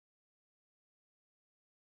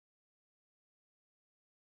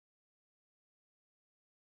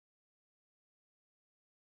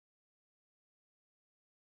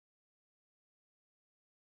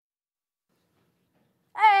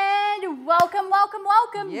And welcome, welcome,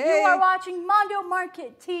 welcome. Yay. You are watching Mondo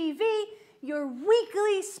Market TV, your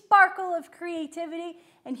weekly sparkle of creativity.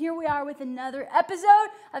 And here we are with another episode.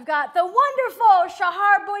 I've got the wonderful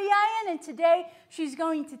Shahar Boyayan, and today she's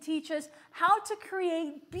going to teach us how to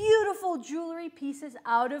create beautiful jewelry pieces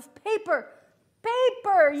out of paper.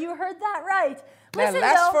 Paper, you heard that right. That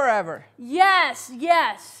lasts forever. Yes,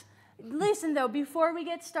 yes. Listen though, before we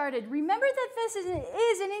get started, remember that this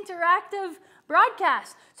is an interactive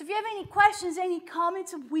broadcast. So if you have any questions, any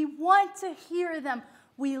comments, we want to hear them.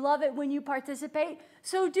 We love it when you participate.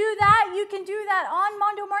 So do that. You can do that on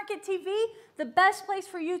Mondo Market TV, the best place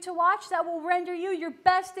for you to watch. That will render you your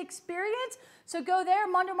best experience. So go there,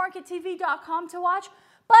 mondomarkettv.com to watch.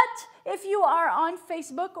 But if you are on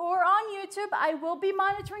Facebook or on YouTube, I will be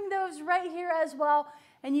monitoring those right here as well.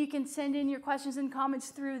 And you can send in your questions and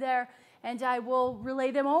comments through there, and I will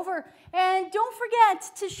relay them over. And don't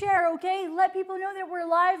forget to share, okay? Let people know that we're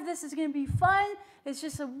live. This is going to be fun. It's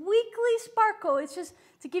just a weekly sparkle. It's just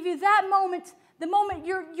to give you that moment, the moment,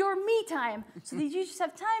 your me time, so that you just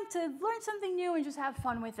have time to learn something new and just have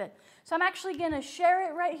fun with it. So I'm actually going to share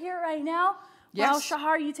it right here, right now. Yes. Well,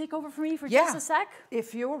 Shahar, you take over for me for just a sec.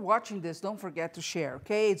 If you're watching this, don't forget to share,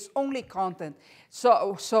 okay? It's only content.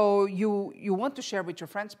 So you want to share with your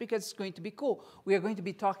friends because it's going to be cool. We are going to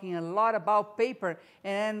be talking a lot about paper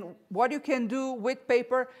and what you can do with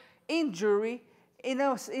paper in jewelry in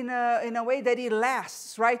a way that it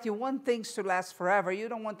lasts, right? You want things to last forever. You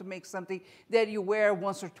don't want to make something that you wear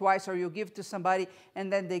once or twice or you give to somebody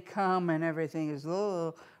and then they come and everything is,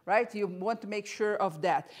 oh, right? You want to make sure of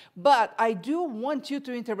that. But I do want you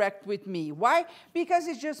to interact with me. Why? Because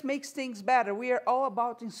it just makes things better. We are all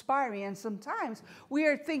about inspiring, and sometimes we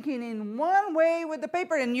are thinking in one way with the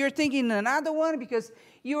paper and you're thinking another one because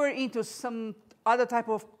you are into some other type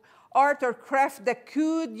of art or craft that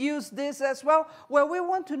could use this as well. Well, we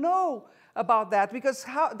want to know about that because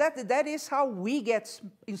that is how we get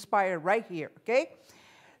inspired right here, okay?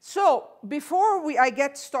 So before I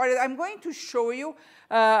get started, I'm going to show you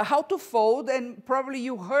how to fold, and probably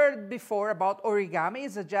you heard before about origami.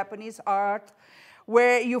 It's a Japanese art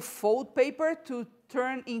where you fold paper to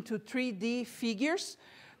turn into 3D figures.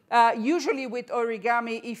 Usually with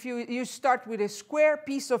origami, if you start with a square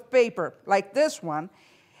piece of paper like this one,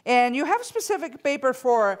 and you have specific paper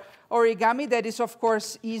for origami that is, of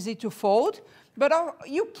course, easy to fold. But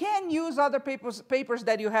you can use other papers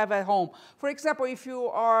that you have at home. For example, if you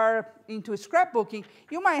are into scrapbooking,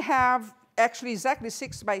 you might have actually exactly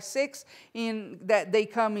 6 by 6 in that they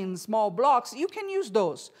come in small blocks. You can use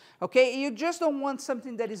those, okay? You just don't want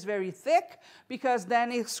something that is very thick because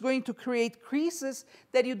then it's going to create creases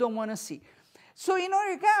that you don't want to see. So in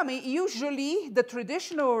origami, usually the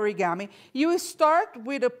traditional origami, you start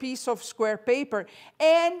with a piece of square paper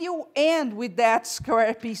and you end with that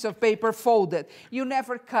square piece of paper folded. You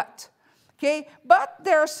never cut, okay? But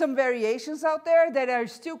there are some variations out there that are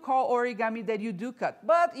still called origami that you do cut.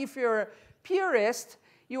 But if you're a purist,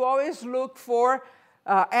 you always look for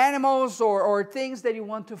animals or things that you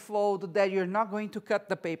want to fold that you're not going to cut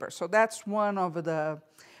the paper. So that's one of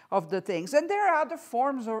the things. And there are other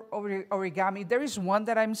forms of origami. There is one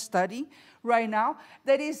that I'm studying right now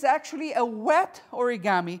that is actually a wet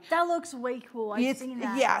origami. That looks way cool. I've seen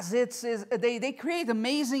that. Yes, they create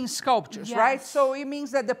amazing sculptures, right? So it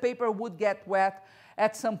means that the paper would get wet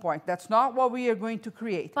at some point. That's not what we are going to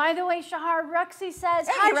create. By the way, Shahar, Roxy says,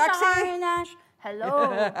 hey, hi, Roxy. Shahar and Ash.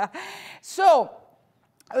 Hello.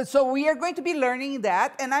 So we are going to be learning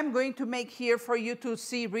that, and I'm going to make here for you to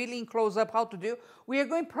see really in close-up how to do. We are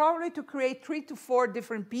going probably to create 3 to 4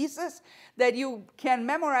 different pieces that you can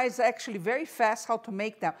memorize actually very fast how to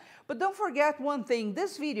make them. But don't forget one thing,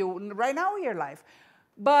 this video, right now we are live,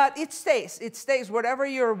 but it stays whatever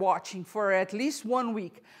you're watching for at least 1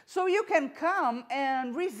 week. So you can come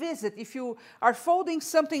and revisit. If you are folding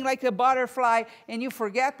something like a butterfly and you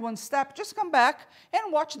forget one step, just come back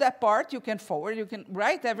and watch that part. You can forward, you can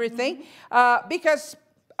write everything. Because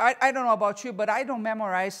I don't know about you, but I don't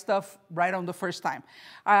memorize stuff right on the first time.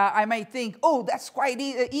 I might think, oh, that's quite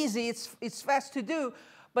easy, it's fast to do.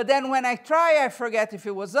 But then when I try, I forget if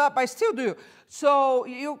it was up, I still do. So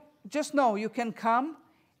you just know you can come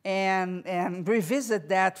and revisit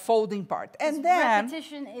that folding part. And then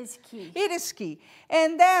repetition is key. It is key.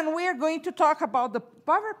 And then we're going to talk about the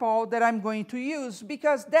power that I'm going to use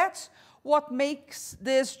because that's what makes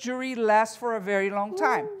this jewelry last for a very long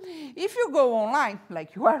time. Ooh. If you go online,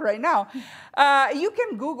 like you are right now, you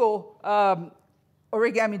can Google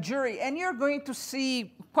origami jewelry and you're going to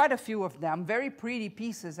see quite a few of them, very pretty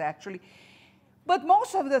pieces actually. But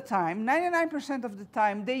most of the time, 99% of the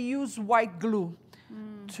time, they use white glue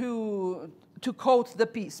to to coat the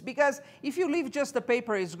piece, because if you leave just the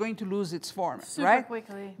paper, it's going to lose its form, super right?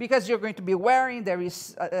 quickly. Because you're going to be wearing, there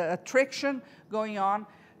is a friction going on.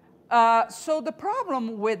 So the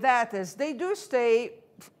problem with that is they do stay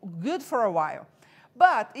good for a while.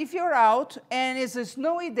 But if you're out and it's a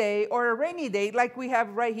snowy day or a rainy day, like we have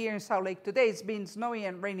right here in Salt Lake today, it's been snowy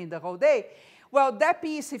and raining the whole day, well, that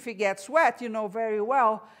piece, if it gets wet, you know very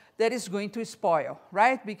well that it's going to spoil,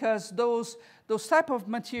 right? Because those type of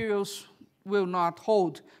materials will not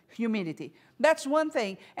hold humidity. That's one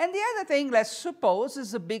thing. And the other thing, let's suppose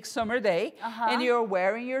it's a big summer day and you're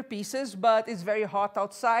wearing your pieces, but it's very hot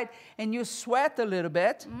outside and you sweat a little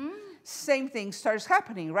bit. Same thing starts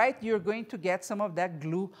happening, right? You're going to get some of that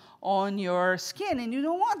glue on your skin and you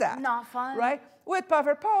don't want that. Not fun. Right? With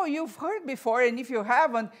Powder Paw, you've heard before, and if you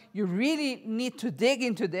haven't, you really need to dig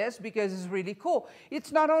into this because it's really cool.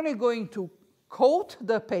 It's not only going to coat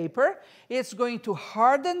the paper, it's going to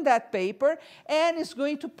harden that paper, and it's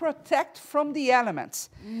going to protect from the elements.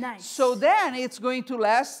 Nice. So then it's going to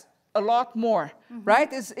last a lot more, right?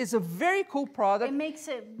 It's a very cool product. It makes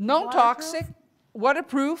it non-toxic,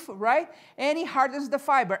 waterproof, right? And it hardens the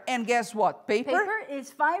fiber. And guess what? Paper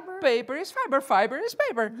is fiber. Paper is fiber. Fiber is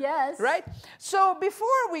paper. Yes. Right? So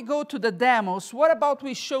before we go to the demos, what about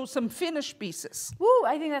we show some finished pieces? Woo,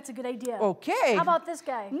 I think that's a good idea. Okay. How about this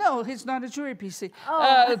guy? No, he's not a jewelry piece.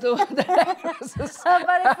 Oh. How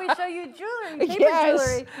about if we show you jewelry, paper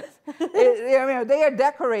jewelry? I mean, they are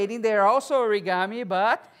decorating. They are also origami,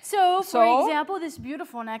 but... So, for example, this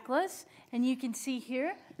beautiful necklace, and you can see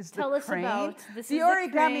here, tell us about this. The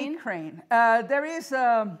origami crane. There is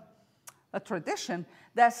a tradition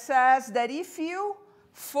that says that if you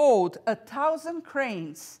fold 1,000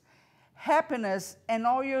 cranes, happiness and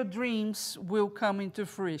all your dreams will come into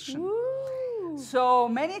fruition. Ooh. So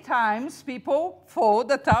many times people fold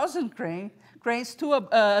 1,000 cranes to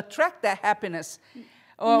attract that happiness.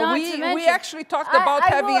 We actually talked about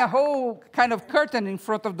having a whole kind of curtain in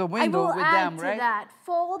front of the window with them, right? I will add to that.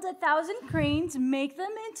 Fold 1,000 cranes, make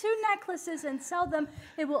them into necklaces, and sell them.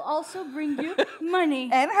 It will also bring you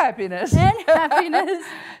money. And happiness. And happiness.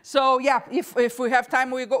 So yeah, if we have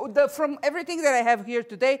time, we go. From everything that I have here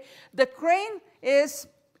today, the crane is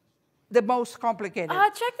the most complicated.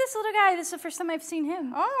 Check this little guy. This is the first time I've seen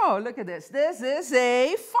him. Oh, look at this. This is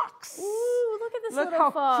a fox. Ooh, look at this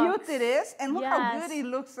little fox. Look how cute it is. And look how good it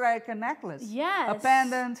looks like a necklace. Yes. A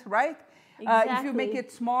pendant, right? Exactly. If you make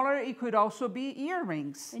it smaller, it could also be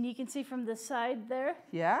earrings. And you can see from the side there,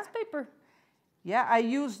 yeah, it's paper. Yeah, I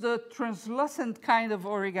use the translucent kind of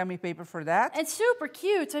origami paper for that. It's super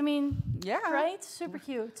cute. I mean, yeah, right? Super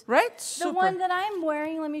cute. Right? Super. The one that I'm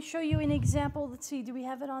wearing, let me show you an example. Let's see, do we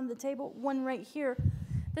have it on the table? One right here.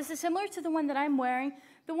 This is similar to the one that I'm wearing.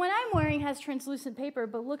 The one I'm wearing has translucent paper,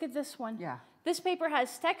 but look at this one. Yeah. This paper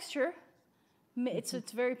has texture.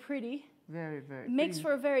 It's very pretty. Very, very Makes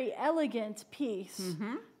for a very elegant piece.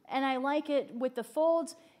 And I like it with the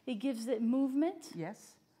folds. It gives it movement.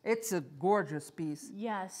 Yes. It's a gorgeous piece.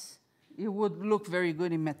 Yes. It would look very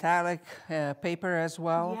good in metallic paper as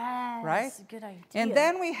well. Yes. Right? Good idea. And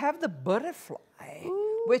then we have the butterfly,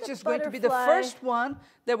 which is going to be the first one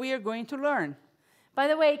that we are going to learn. By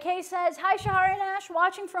the way, Kay says, hi, Shahar and Ash,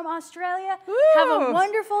 watching from Australia. Have a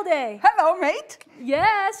wonderful day. Hello, mate.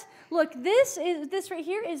 Yes. Look, this right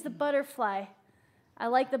here is the butterfly. I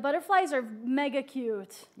like the butterflies are mega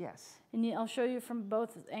cute. Yes. And I'll show you from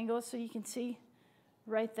both angles so you can see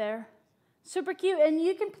right there. Super cute. And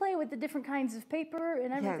you can play with the different kinds of paper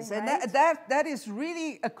and everything, yes, and right? that is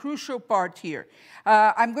really a crucial part here.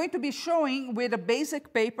 I'm going to be showing with a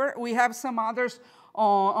basic paper. We have some others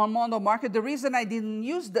on Mondo Market. The reason I didn't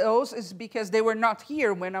use those is because they were not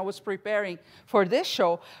here when I was preparing for this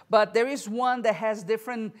show. But there is one that has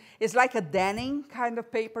different, it's like a denim kind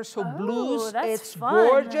of paper, so blues. It's fun.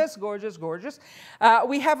 Gorgeous, gorgeous, gorgeous.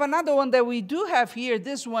 We have another one that we do have here.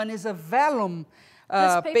 This one is a vellum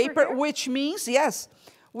paper, which means,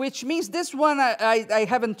 this one I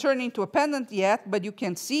haven't turned into a pendant yet, but you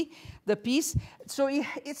can see the piece. So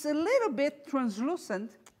it's a little bit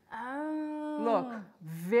translucent. Oh. Look,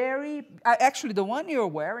 very, actually the one you're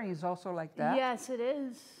wearing is also like that. Yes, it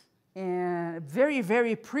is. And very,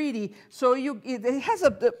 very pretty. So it has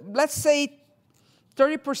let's say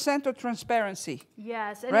 30% of transparency.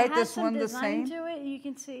 Yes, and right? it has This some one design the same. to it, you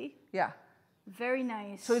can see. Yeah. Very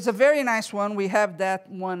nice. So it's a very nice one. We have that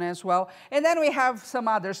one as well. And then we have some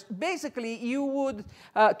others. Basically, you would,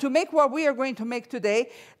 to make what we are going to make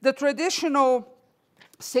today, the traditional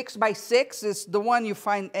 6x6 is the one you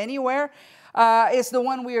find anywhere. It's the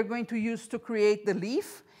one we are going to use to create the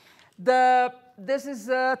leaf.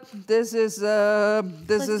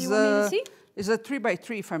 It's a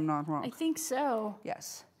 3x3 if I'm not wrong. I think so.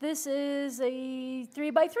 Yes. This is a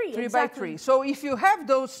 3x3. 3x3. So if you have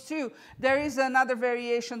those two, there is another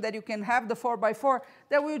variation that you can have, the 4x4,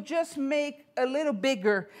 that will just make a little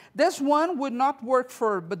bigger. This one would not work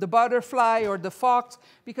for the butterfly or the fox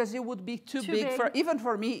because it would be too big for, even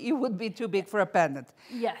for me, it would be too big for a pendant.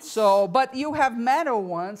 Yes. So, but you have metal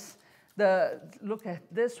ones. Look at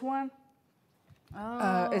this one.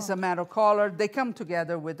 Oh. It's a metal collar. They come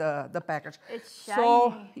together with the package. It's shiny.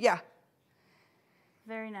 So, yeah.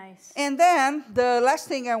 Very nice. And then the last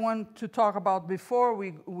thing I want to talk about before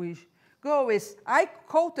we go is I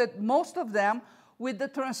coated most of them with the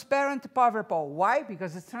transparent Powerpole. Why?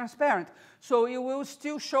 Because it's transparent. So you will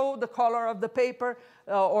still show the color of the paper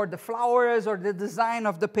or the flowers or the design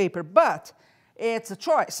of the paper, but it's a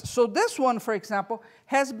choice. So this one, for example,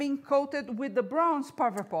 has been coated with the bronze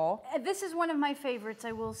Powerpole. This is one of my favorites,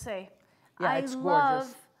 I will say. Yeah, it's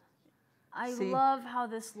gorgeous. I love how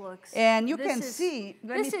this looks. And you can see,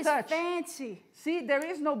 let me touch. This is fancy. See, there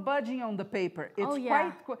is no budging on the paper.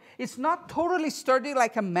 It's it's not totally sturdy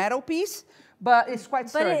like a metal piece, but it's quite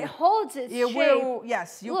sturdy. But it holds its shape. Will,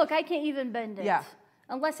 yes. Look, I can't even bend it. Yeah.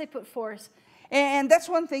 Unless I put force. And that's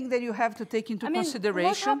one thing that you have to take into consideration.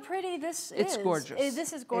 Look how pretty this is. It's gorgeous.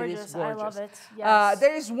 This is gorgeous. It is gorgeous. I love it. Yes.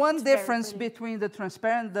 There is one difference between the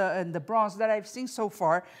transparent and the bronze that I've seen so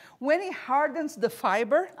far. When it hardens the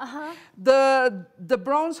fiber, the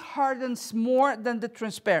bronze hardens more than the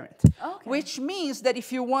transparent. Okay. Which means that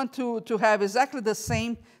if you want to have exactly the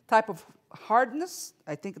same type of hardness,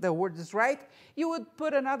 I think the word is right, you would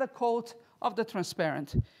put another coat of the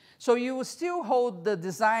transparent. So you will still hold the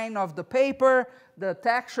design of the paper, the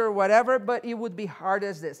texture, whatever, but it would be hard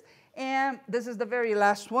as this. And this is the very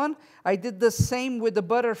last one. I did the same with the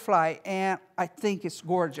butterfly, and I think it's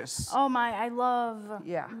gorgeous. Oh my, I love.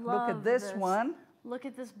 Yeah, love look at this one. Look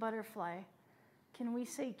at this butterfly. Can we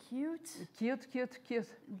say cute? Cute, cute, cute.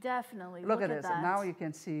 Definitely. Look at this. That. Now you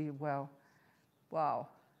can see, well, wow.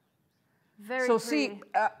 Very so pretty. See,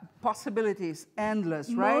 possibilities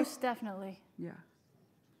endless, right? Most definitely. Yeah.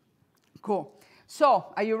 Cool. So,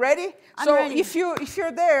 are you ready? I'm ready. If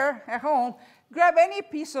you're there at home, grab any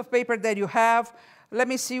piece of paper that you have. Let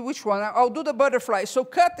me see which one. I'll do the butterfly. So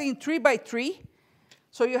cut in 3x3.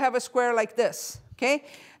 So you have a square like this. Okay?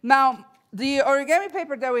 Now, the origami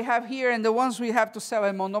paper that we have here and the ones we have to sell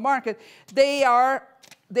at Mondo Market, they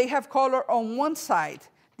have color on one side.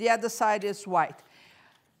 The other side is white.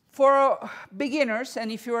 For beginners,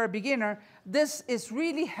 and if you're a beginner, this is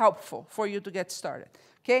really helpful for you to get started.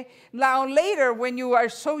 Okay? Now later, when you are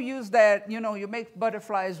so used that you make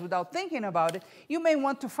butterflies without thinking about it, you may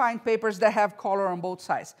want to find papers that have color on both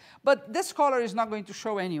sides. But this color is not going to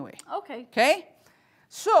show anyway. Okay. Okay?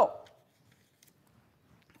 So,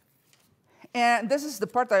 and this is the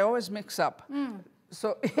part I always mix up.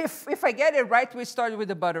 So if I get it right, we start with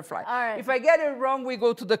the butterfly. All right. If I get it wrong, we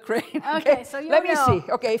go to the crane. Okay, so Let me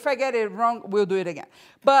see. Okay, if I get it wrong, we'll do it again.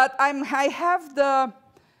 But I have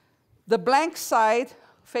the blank side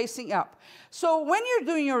facing up. So when you're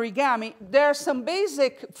doing origami, there are some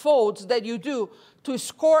basic folds that you do to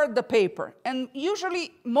score the paper. And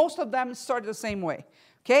usually, most of them start the same way.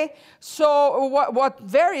 Okay? So what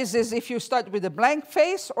varies is if you start with a blank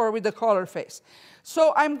face or with a color face.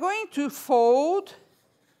 So I'm going to fold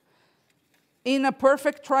in a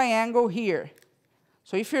perfect triangle here.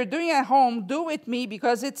 So if you're doing it at home, do with me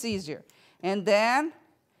because it's easier. And then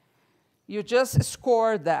you just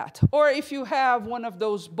score that. Or if you have one of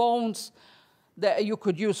those bones that you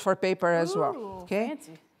could use for paper as well. Okay?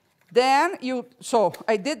 Fancy. Then so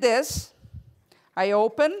I did this. I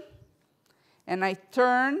open and I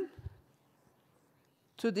turn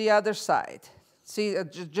to the other side. See,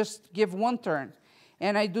 just give one turn.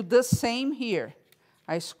 And I do the same here.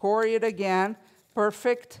 I score it again,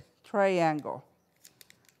 perfect triangle.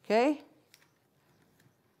 Okay?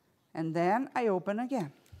 And then I open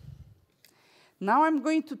again. Now I'm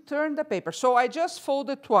going to turn the paper. So I just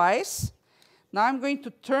folded twice. Now I'm going to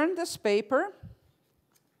turn this paper.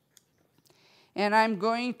 And I'm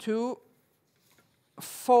going to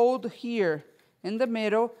fold here in the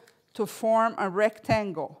middle to form a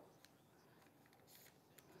rectangle.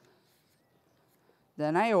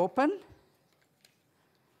 Then I open.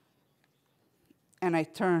 And I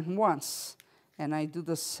turn once. And I do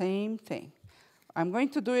the same thing. I'm going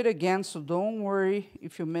to do it again, so don't worry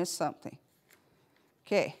if you miss something.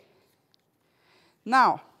 Okay.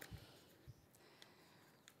 Now,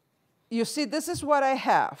 you see, this is what I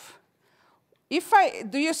have.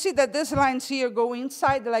 Do you see that these lines here go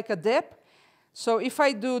inside like a dip? So if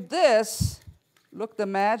I do this, look the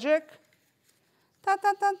magic, ta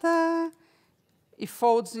ta ta ta, it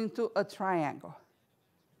folds into a triangle.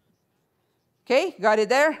 Okay, got it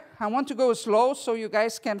there? I want to go slow so you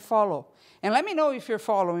guys can follow. And let me know if you're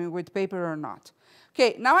following with paper or not.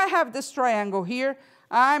 Okay, now I have this triangle here.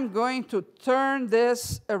 I'm going to turn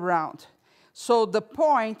this around. So the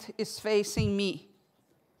point is facing me.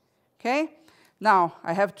 Okay? Now,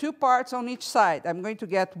 I have two parts on each side. I'm going to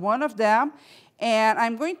get one of them, and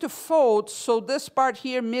I'm going to fold so this part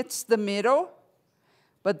here meets the middle,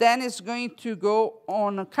 but then it's going to go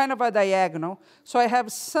on a kind of a diagonal. So I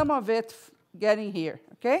have some of it getting here,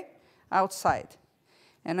 okay? Outside.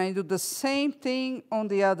 And I do the same thing on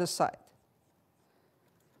the other side.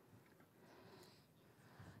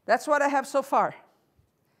 That's what I have so far.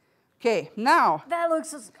 Okay, now. That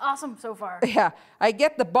looks awesome so far. Yeah, I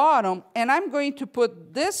get the bottom, and I'm going to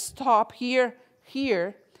put this top here,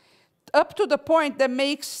 up to the point that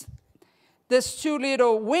makes these two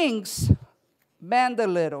little wings bend a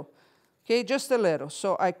little. Okay, just a little.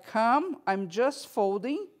 So I come, I'm just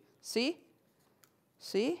folding, see?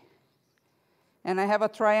 See? And I have a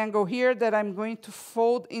triangle here that I'm going to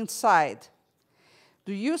fold inside.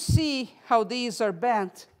 Do you see how these are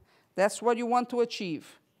bent? That's what you want to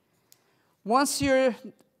achieve. Once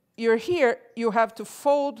you're here, you have to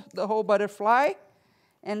fold the whole butterfly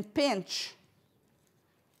and pinch.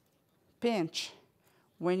 Pinch.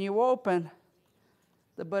 When you open,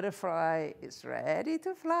 the butterfly is ready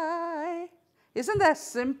to fly. Isn't that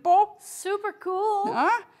simple? Super cool.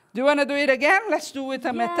 Huh? Do you want to do it again? Let's do it with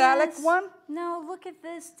a metallic one. No, look at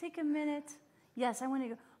this. Take a minute. Yes, I want to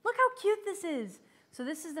go. Look how cute this is. So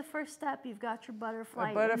this is the first step. You've got your butterfly.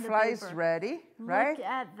 The butterfly is ready, right? Look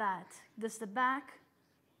at that. This is the back,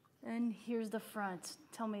 and here's the front.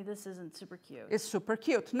 Tell me this isn't super cute. It's super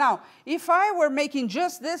cute. Now, if I were making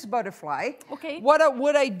just this butterfly, okay, what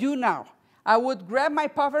would I do now? I would grab my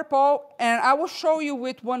paper pole, and I will show you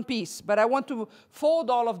with one piece, but I want to fold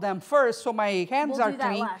all of them first so my hands are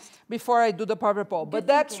clean before I do the paper pole. But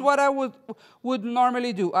that's what I would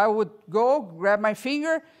normally do. I would go, grab my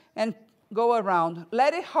finger, and go around.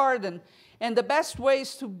 Let it harden. And the best way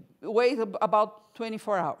is to wait about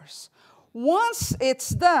 24 hours. Once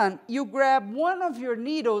it's done, you grab one of your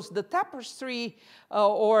needles, the tapestry,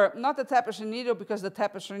 or not the tapestry needle because the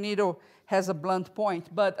tapestry needle has a blunt point,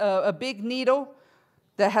 but a big needle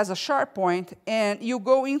that has a sharp point, and you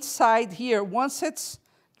go inside here once it's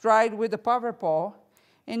dried with the paper pole,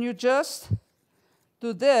 and you just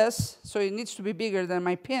do this, so it needs to be bigger than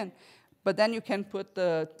my pin, but then you can put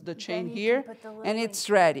the chain here, and it's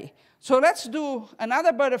ready. So let's do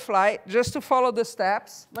another butterfly just to follow the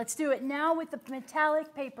steps. Let's do it now with the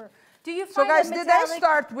metallic paper. Do you find so guys, did I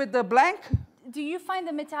start with the blank? Do you find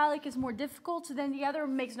the metallic is more difficult than the other, or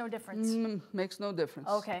makes no difference? Makes no difference.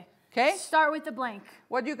 Okay. Okay? Start with the blank.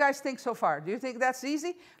 What do you guys think so far? Do you think that's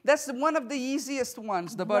easy? That's one of the easiest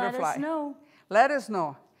ones, the butterfly. Let us know. Let us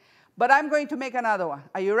know. But I'm going to make another one.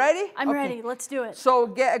 Are you ready? I'm ready. Let's do it. So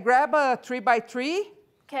grab a 3x3.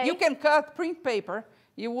 Okay. You can cut print paper.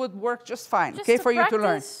 It would work just fine, okay, for you to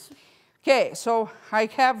learn. Okay, so I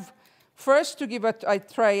have first to give a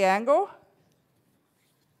triangle.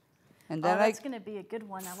 And then that's going to be a good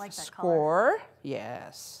one. I like that color.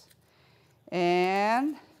 Yes.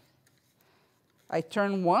 And I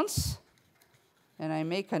turn once, and I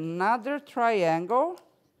make another triangle.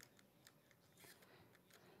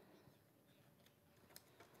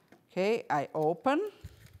 Okay, I open,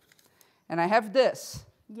 and I have this.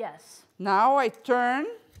 Yes. Now I turn,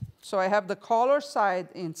 so I have the color side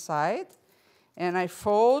inside, and I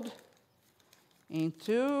fold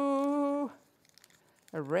into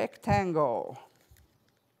a rectangle.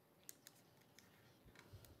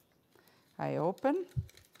 I open,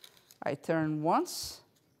 I turn once,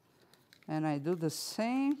 and I do the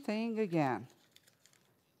same thing again.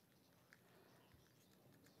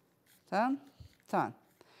 Done, done.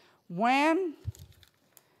 When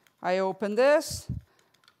I open this,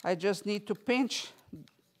 I just need to pinch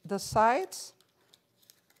the sides,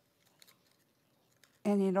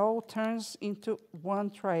 and it all turns into one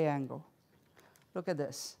triangle. Look at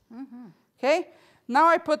this. Okay? Now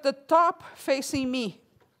I put the top facing me,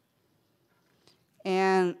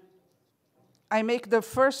 and I make the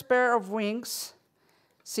first pair of wings.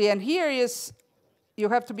 See, and here is, you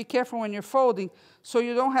have to be careful when you're folding, so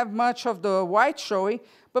you don't have much of the white showing,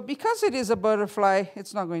 but because it is a butterfly,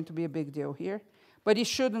 it's not going to be a big deal here. But it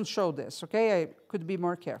shouldn't show this, okay? I could be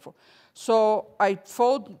more careful. So I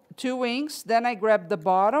fold two wings, then I grab the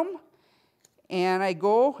bottom, and I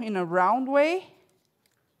go in a round way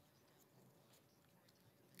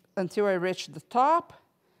until I reach the top,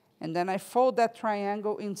 and then I fold that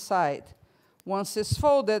triangle inside. Once it's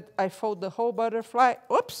folded, I fold the whole butterfly.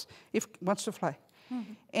 Oops, if it wants to fly.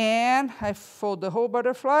 And I fold the whole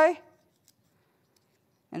butterfly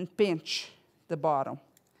and pinch the bottom.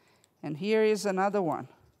 And here is another one.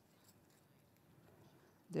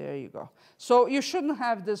 There you go. So you shouldn't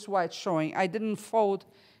have this white showing. I didn't fold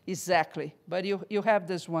exactly, but you have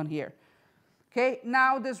this one here. Okay,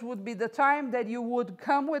 now this would be the time that you would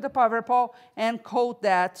come with the powder paw and coat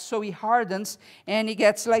that so it hardens and it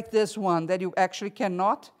gets like this one that you actually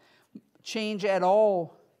cannot change at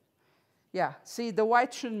all. Yeah, see, the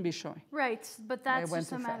white shouldn't be showing. Right, but that's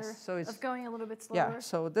just a matter of going a little bit slower. Yeah,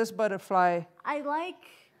 so this butterfly. I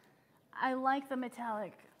like the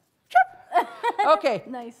metallic. Okay,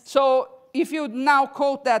 Nice. So if you now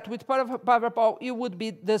coat that with powder paw, it would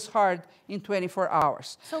be this hard in 24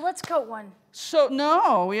 hours. So let's coat one. So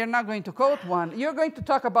no, we are not going to coat one. You're going to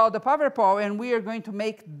talk about the powder paw, and we are going to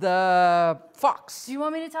make the fox. Do you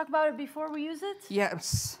want me to talk about it before we use it?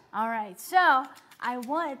 Yes. All right, so I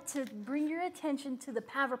want to bring your attention to the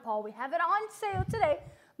powder paw. We have it on sale today,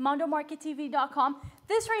 mondomarkettv.com.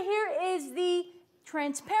 This right here is the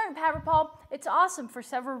transparent powder paw. It's awesome for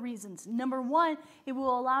several reasons. Number one, it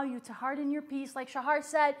will allow you to harden your piece, like Shahar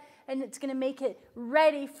said, and it's going to make it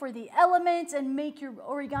ready for the elements and make your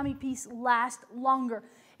origami piece last longer.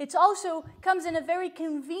 It also comes in a very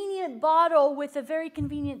convenient bottle with a very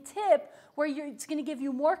convenient tip where it's going to give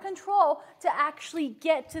you more control to actually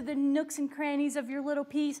get to the nooks and crannies of your little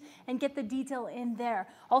piece and get the detail in there.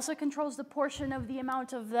 Also controls the portion of the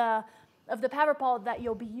amount of the powder paw that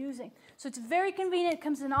you'll be using. So it's very convenient. It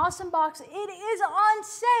comes in an awesome box. It is on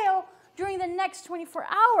sale during the next 24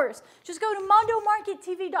 hours. Just go to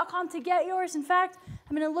mondomarkettv.com to get yours. In fact,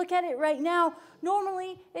 I'm going to look at it right now.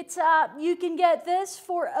 Normally, it's you can get this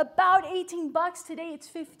for about 18 bucks. Today, it's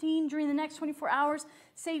 15. During the next 24 hours,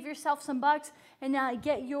 save yourself some bucks and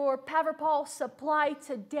get your powder paw supply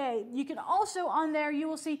today. You can also, on there, you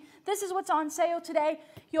will see this is what's on sale today.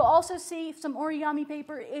 You'll also see some origami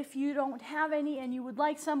paper if you don't have any and you would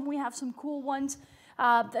like some. We have some cool ones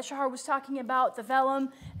that Shahar was talking about, the vellum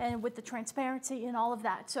and with the transparency and all of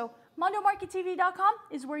that. So mondomarkettv.com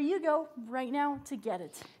is where you go right now to get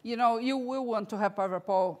it. You know, you will want to have powder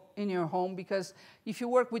paw in your home because if you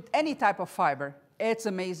work with any type of fiber, it's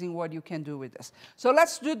amazing what you can do with this. So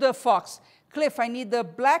let's do the fox. Cliff, I need the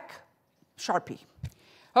black Sharpie.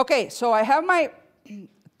 Okay, so I have my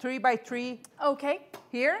 3x3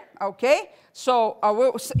 here. Okay, so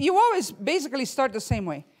you always basically start the same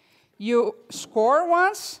way. You score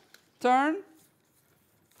once, turn,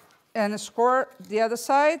 and score the other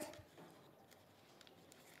side.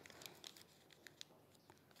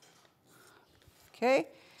 Okay,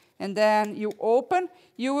 and then you open.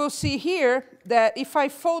 You will see here that if I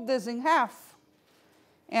fold this in half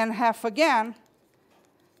and half again,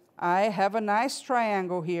 I have a nice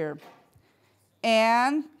triangle here.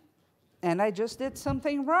 And I just did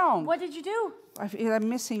something wrong. What did you do? I'm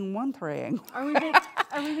missing one triangle. Are we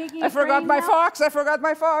making I forgot my fox. I forgot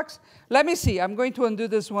my fox. Let me see. I'm going to undo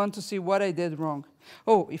this one to see what I did wrong.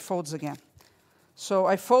 Oh, it folds again. So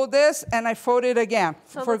I fold this and I fold it again.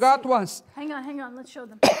 So forgot once. Hang on. Let's show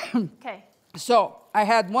them. Okay. So I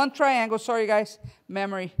had one triangle. Sorry, guys.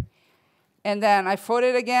 Memory. And then I fold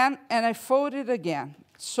it again and I fold it again.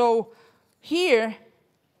 So here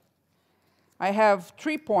I have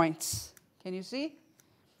 3 points. Can you see?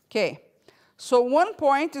 Okay. So 1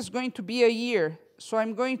 point is going to be a year. So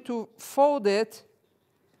I'm going to fold it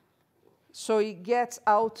so it gets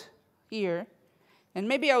out here. And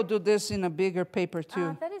maybe I'll do this in a bigger paper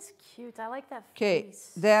too. That is cute. I like that face. Okay.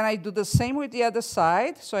 Then I do the same with the other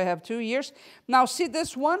side. So I have 2 years. Now see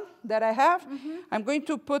this one that I have? I'm going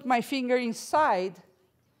to put my finger inside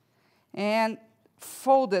and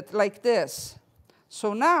fold it like this.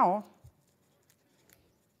 So now,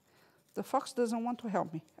 the fox doesn't want to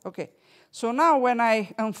help me. Okay. So now when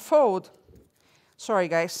I unfold, sorry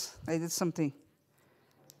guys, I did something.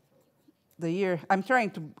 I'm trying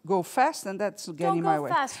to go fast and that's getting my way.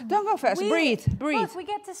 Don't go fast. Breathe. Look, we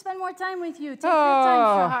get to spend more time with you. Take your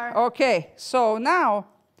time, Shahar. Okay. So now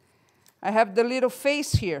I have the little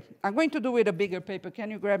face here. I'm going to do with a bigger paper. Can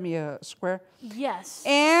you grab me a square? Yes.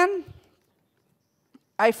 And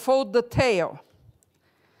I fold the tail.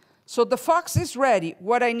 So the fox is ready.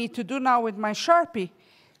 What I need to do now with my Sharpie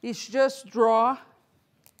is just draw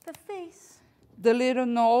the face, the little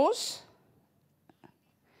nose,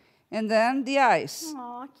 and then the eyes.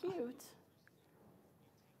 Aw, cute.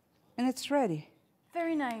 And it's ready.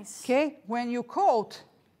 Very nice. Okay, when you coat,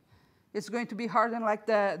 it's going to be hardened like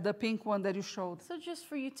the pink one that you showed. So just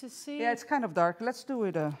for you to see. Yeah, it's kind of dark. Let's do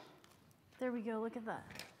it. There we go, look at that.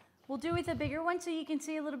 We'll do with a bigger one so you can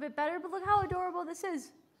see a little bit better, but look how adorable this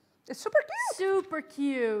is. It's super cute. Super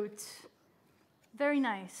cute. Very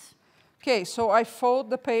nice. Okay, so I fold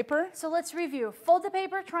the paper. So let's review. Fold the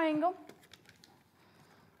paper, triangle.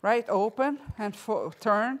 Right, open and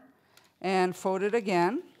turn and fold it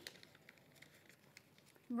again.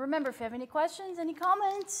 Remember, if you have any questions, any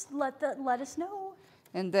comments, let us know.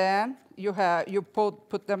 And then you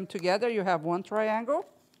put them together. You have one triangle.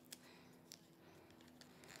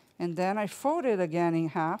 And then I fold it again in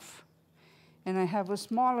half, and I have a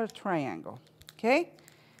smaller triangle. Okay?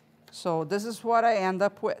 So this is what I end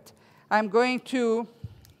up with. I'm going to,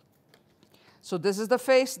 so this is the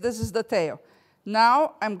face, this is the tail.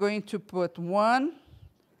 Now I'm going to put one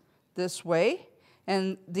this way,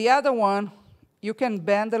 and the other one, you can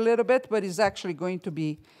bend a little bit, but it's actually going to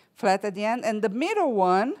be flat at the end. And the middle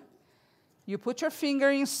one, you put your finger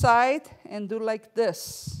inside and do like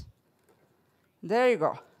this. There you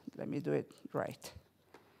go. Let me do it right.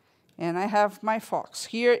 And I have my fox.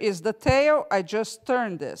 Here is the tail. I just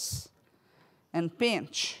turn this and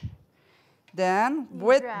pinch. Then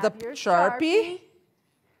with the Sharpie,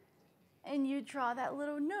 and you draw that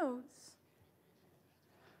little nose.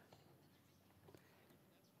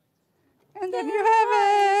 And then you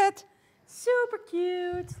have it. Super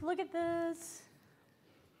cute. Look at this.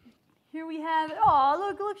 Here we have it.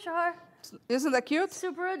 Oh, look, Char. Isn't that cute?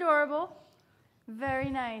 Super adorable. Very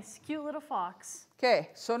nice. Cute little fox. Okay,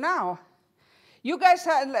 so now you guys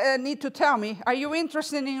need to tell me, are you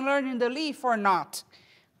interested in learning the leaf or not?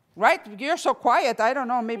 Right? You're so quiet. I don't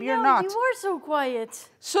know. Maybe you're not. You are so quiet.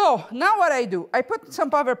 So now what I do, I put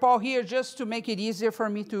some Powerpole here just to make it easier for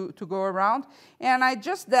me to go around. And I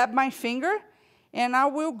just dab my finger, and I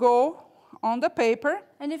will go on the paper.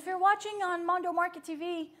 And if you're watching on Mondo Market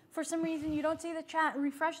TV, for some reason you don't see the chat,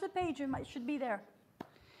 refresh the page. It should be there.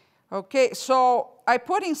 Okay, so I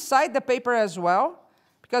put inside the paper as well,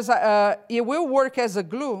 because it will work as a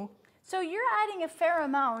glue. So you're adding a fair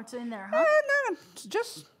amount in there, huh? No,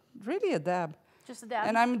 just really a dab. Just a dab.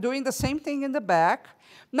 And I'm doing the same thing in the back.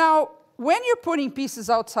 Now, when you're putting pieces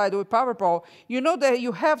outside with Powerpole, you know that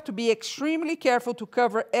you have to be extremely careful to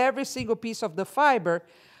cover every single piece of the fiber,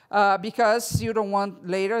 because you don't want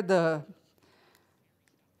later the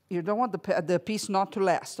piece not to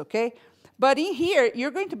last, okay? But in here,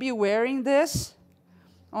 you're going to be wearing this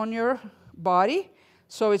on your body,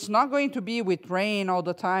 so it's not going to be with rain all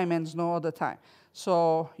the time and snow all the time.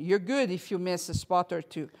 So you're good if you miss a spot or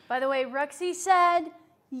two. By the way, Ruxy said,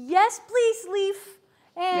 yes, please, leaf.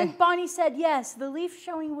 And yeah. Bonnie said, yes, the leaf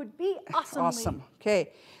showing would be awesome. Awesome.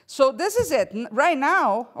 Okay. So this is it. Right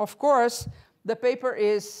now, of course, the paper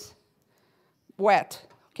is wet.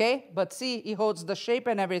 Okay? But see, it holds the shape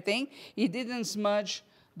and everything. It didn't smudge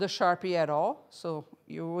the Sharpie at all, so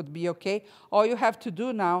you would be okay. All you have to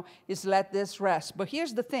do now is let this rest. But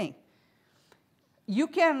here's the thing. You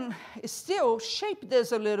can still shape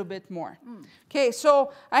this a little bit more. Okay,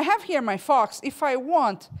 so I have here my fox. If I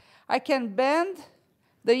want, I can bend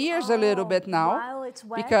the ears a little bit now. While it's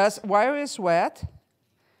wet? Because while it's wet,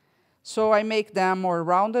 so I make them more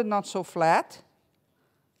rounded, not so flat.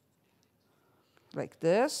 Like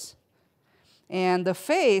this. And the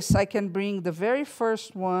face, I can bring the very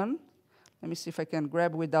first one. Let me see if I can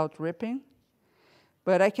grab without ripping.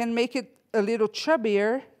 But I can make it a little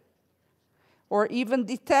chubbier or even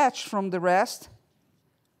detached from the rest.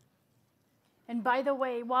 And by the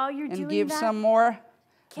way, while you're doing that, and give some more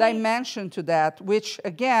dimension to that, which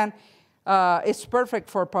again, is perfect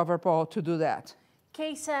for Powerpole to do that.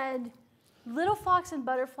 Kay said, little fox and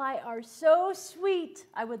butterfly are so sweet.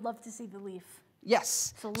 I would love to see the leaf.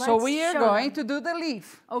 Yes, so we are going to do the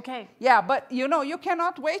leaf. Okay. Yeah, but you know, you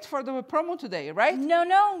cannot wait for the promo today, right?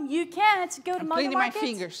 No, you can't. Go to Mondo Market. My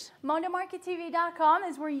fingers. MondoMarketTV.com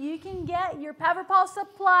is where you can get your Powerpole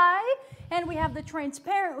supply. And we have the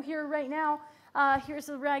transparent here right now. Here's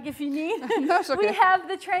the rag if you need. That's okay. We have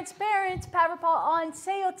the transparent Powerpole on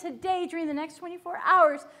sale today during the next 24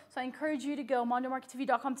 hours. So I encourage you to go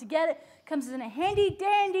MondoMarketTV.com to get it. Comes in a handy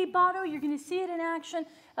dandy bottle. You're going to see it in action.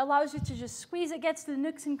 Allows you to just squeeze it, gets to the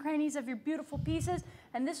nooks and crannies of your beautiful pieces.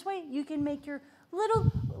 And this way you can make your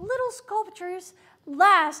little sculptures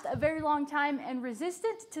last a very long time and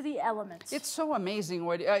resistant to the elements. It's so amazing.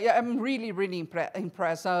 I'm really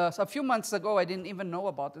impressed. A few months ago, I didn't even know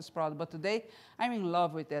about this product, but today I'm in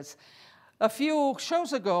love with this. A few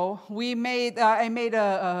shows ago, I made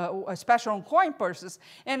a special on coin purses,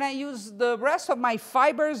 and I used the rest of my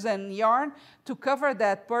fibers and yarn to cover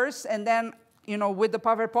that purse, and then, you know, with the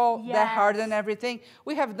Powerpole, that hardened everything.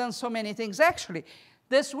 We have done so many things. Actually,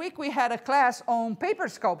 this week we had a class on paper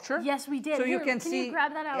sculpture. Yes, we did. So Here, you can see. You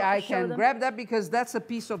grab that out? Yeah, I can grab that because that's a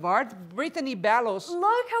piece of art. Brittany Ballows.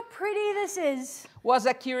 Look how pretty this is. Was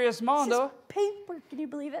at Curious Mondo. This is paper. Can you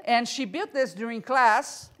believe it? And she built this during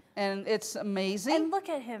class, and it's amazing. And look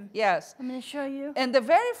at him. Yes. I'm going to show you. And the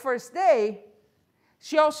very first day,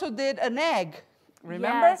 she also did an egg.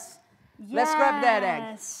 Remember? Yes. Let's grab that egg.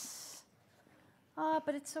 Yes. Oh,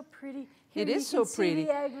 but it's so pretty. Here, It you is can so see pretty.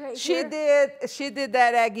 the egg right She here. did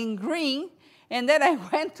that egg in green, and then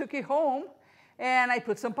I took it home, and I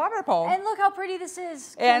put some Powerpole. And look how pretty this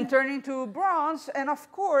is. And turn into bronze, and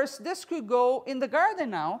of course, this could go in the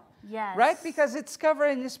garden now. Yes. Right? Because it's covered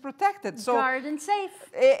and it's protected. So garden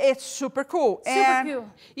safe. It's super cool. Super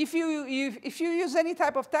cool. If you use any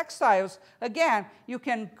type of textiles, again, you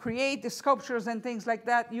can create the sculptures and things like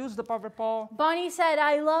that. Use the Powerpole. Bonnie said,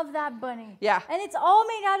 I love that bunny. Yeah. And it's all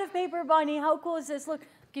made out of paper, Bonnie. How cool is this? Look,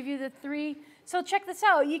 give you the 3. So check this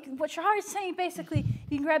out. What Shahar is saying, basically,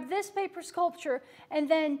 you can grab this paper sculpture and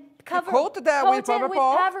then coat it with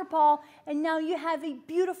Powerpole, and now you have a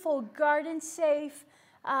beautiful garden-safe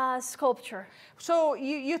sculpture. So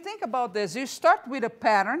you think about this. You start with a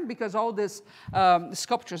pattern, because all these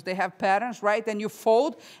sculptures, they have patterns, right? And you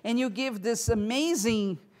fold, and you give this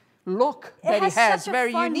amazing look that it has, such a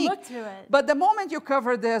very fun unique. Look to it. But the moment you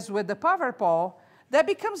cover this with the Powerpole, that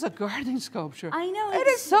becomes a garden sculpture. I know. It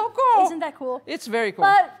is so cool. Isn't that cool? It's very cool.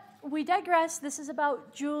 But we digress. This is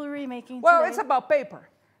about jewelry making Well, today. it's about paper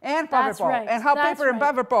and That's Powerpole, right. and how That's paper and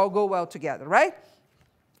right. Powerpole go well together, right?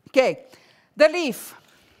 Okay, the leaf.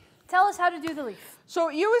 Tell us how to do the leaf. So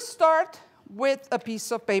you will start with a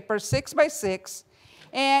piece of paper, 6 by 6,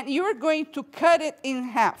 and you're going to cut it in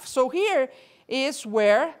half. So here is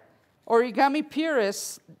where origami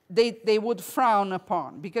purists, they would frown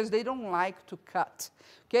upon, because they don't like to cut.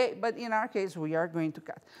 Okay, but in our case, we are going to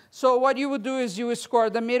cut. So what you would do is you would score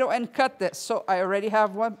the middle and cut this. So I already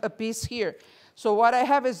have a piece here. So what I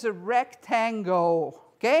have is a rectangle,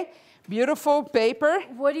 okay? Beautiful paper.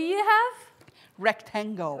 What do you have?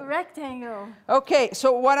 Rectangle. A rectangle. Okay,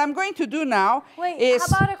 so what I'm going to do now is...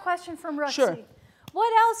 how about a question from Roxy? Sure.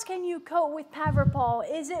 What else can you coat with Powerpole?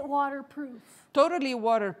 Is it waterproof? Totally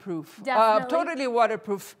waterproof. Definitely. Totally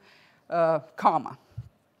waterproof, comma.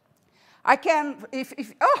 I can,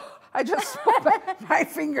 oh, I just put my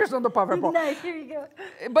fingers on the Powerpole. Nice, here you go.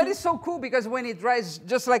 But it's so cool, because when it dries,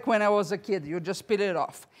 just like when I was a kid, you just peel it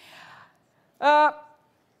off.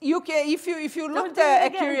 You can, if you looked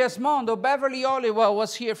at Curious Mondo, Beverly Oliver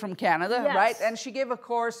was here from Canada, Yes. right? And she gave a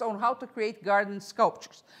course on how to create garden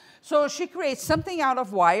sculptures. So she creates something out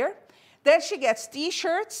of wire. Then she gets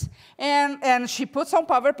T-shirts, and she puts on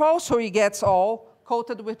Powerpole, so it gets all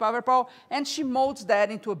coated with Powerpole, and she molds that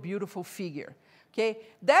into a beautiful figure. Okay,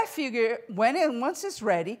 that figure, once it's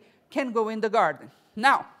ready, can go in the garden.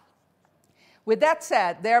 Now, with that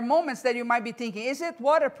said, there are moments that you might be thinking, is it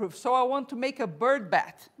waterproof? So I want to make a bird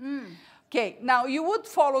bath. Okay, now you would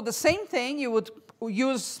follow the same thing. You would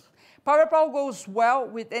use, Powerpole goes well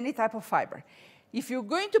with any type of fiber. If you're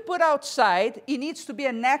going to put outside, it needs to be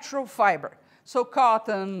a natural fiber. So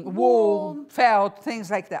cotton, wool, felt,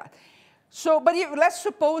 things like that. So, but let's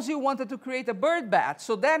suppose you wanted to create a bird bath.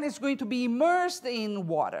 So then it's going to be immersed in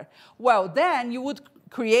water. Well, then you would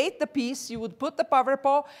create the piece, you would put the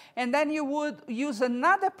Powerpole, and then you would use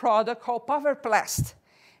another product called Powerplast.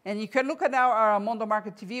 And you can look at our Mondo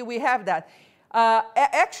Market TV, we have that.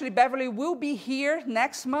 Actually, Beverly will be here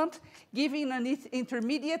next month giving an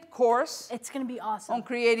intermediate course. It's going to be awesome. On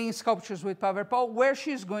creating sculptures with Powerpole, where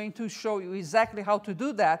she's going to show you exactly how to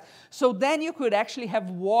do that. So then you could actually have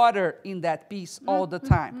water in that piece all the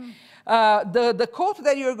time. The coat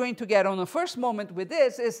that you're going to get on the first moment with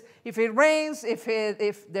this is if it rains,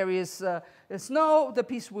 if there is snow, the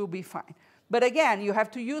piece will be fine. But again, you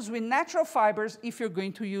have to use with natural fibers if you're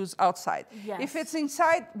going to use outside. Yes. If it's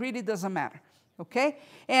inside, really doesn't matter. Okay?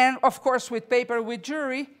 And of course, with paper, with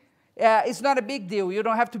jewelry, it's not a big deal. You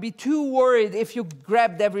don't have to be too worried if you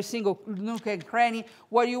grabbed every single nook and cranny.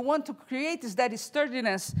 What you want to create is that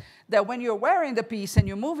sturdiness that when you're wearing the piece and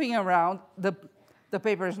you're moving around, the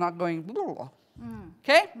paper is not going,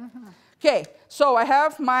 okay? Okay, so I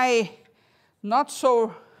have my not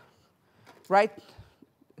so right,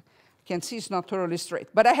 you can see it's not totally straight,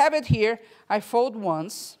 but I have it here. I fold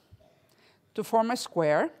once to form a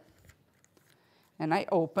square, and I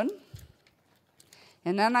open.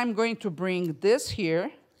 And then I'm going to bring this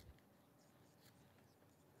here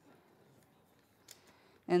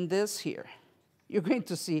and this here. You're going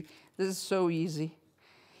to see this is so easy.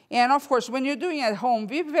 And of course, when you're doing it at home,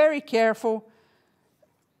 be very careful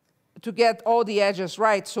to get all the edges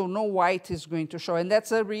right so no white is going to show. And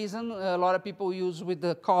that's a reason a lot of people use with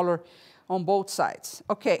the color on both sides.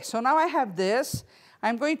 Okay, so now I have this.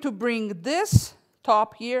 I'm going to bring this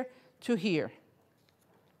top here to here.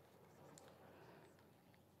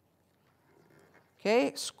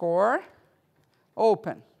 Okay, score,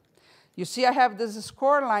 open. You see I have this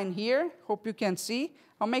score line here. Hope you can see.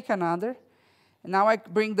 I'll make another. And now I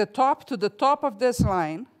bring the top to the top of this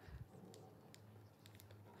line.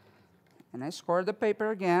 And I score the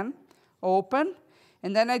paper again, open.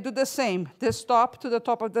 And then I do the same, this top to the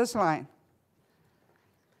top of this line.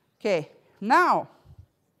 Okay, now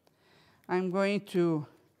I'm going to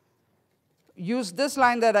use this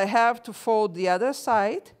line that I have to fold the other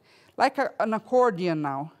side, like an accordion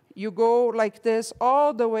now. You go like this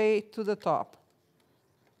all the way to the top.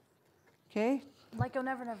 Okay? Like you'll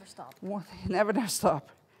never, never stop. Never, never stop.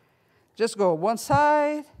 Just go one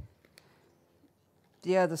side,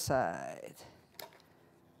 the other side.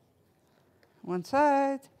 One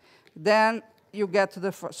side. Then you get to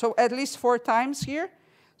the, so at least 4 times here.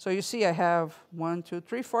 So you see I have 1, 2,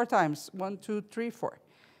 3, 4 times. 1, 2, 3, 4.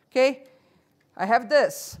 Okay? I have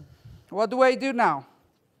this. What do I do now?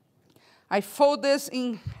 I fold this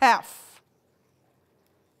in half.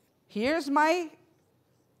 Here's my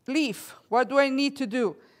leaf. What do I need to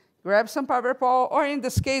do? Grab some paper ball, or in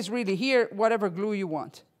this case, really here, whatever glue you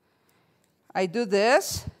want. I do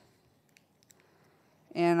this,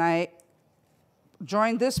 and I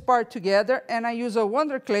join this part together, and I use a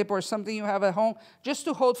wonder clip or something you have at home just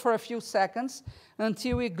to hold for a few seconds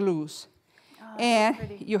until it glues. Oh, and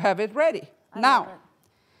you have it ready. Now,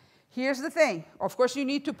 here's the thing. Of course, you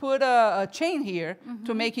need to put a chain here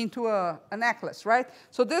to make into a necklace, right?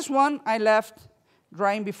 So this one I left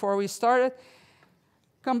drying before we started.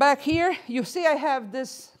 Come back here. You see I have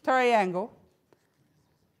this triangle.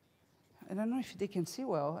 I don't know if they can see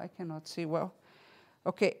well. I cannot see well.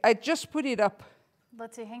 Okay, I just put it up.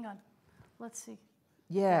 Let's see, hang on. Let's see.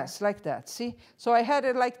 Yes, there. Like that, see? So I had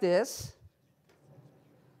it like this.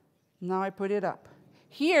 Now I put it up.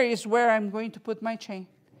 Here is where I'm going to put my chain.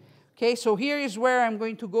 Okay, so here is where I'm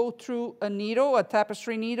going to go through a needle, a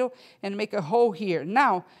tapestry needle, and make a hole here.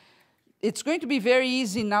 Now, it's going to be very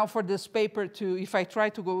easy now for this paper to, if I try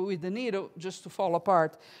to go with the needle, just to fall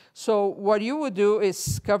apart. So what you would do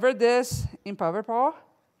is cover this in paper paw,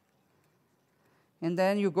 and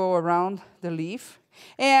then you go around the leaf.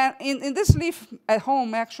 And in this leaf at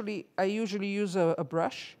home, actually, I usually use a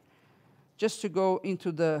brush just to go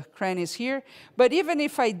into the crannies here. But even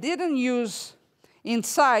if I didn't use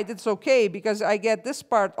inside, it's okay, because I get this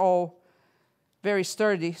part all very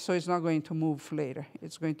sturdy, so it's not going to move later.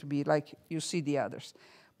 It's going to be like you see the others.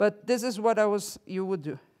 But this is what you would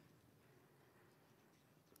do.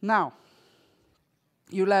 Now,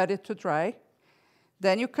 you let it to dry.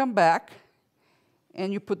 Then you come back,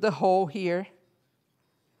 and you put the hole here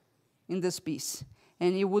in this piece.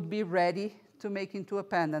 And you would be ready to make into a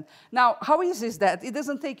pendant. Now, how easy is that? It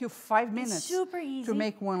doesn't take you 5 minutes. It's super easy to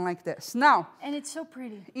make one like this. Now, and it's so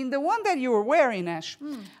pretty. In the one that you were wearing, Ash,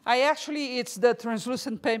 it's the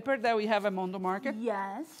translucent paper that we have at Mondo Market.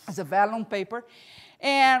 Yes. It's a vellum paper.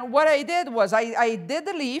 And what I did was I did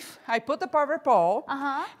the leaf, I put the paper ball,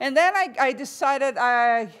 and then I decided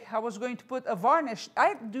I was going to put a varnish.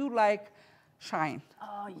 I do like shine.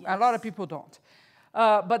 Oh, yes. A lot of people don't.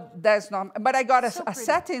 But that's not. But I got a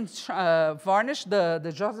satin varnish,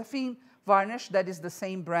 the Josephine varnish, that is the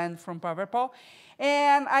same brand from Paverpal.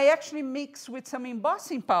 And I actually mix with some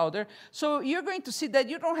embossing powder. So you're going to see that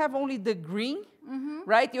you don't have only the green,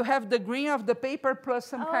 right? You have the green of the paper plus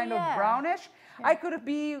some kind of brownish. Yeah. I could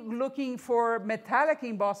be looking for metallic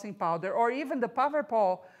embossing powder or even the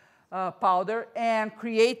Paverpal powder and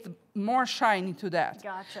create more shine into that.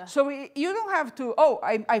 Gotcha. So you don't have to,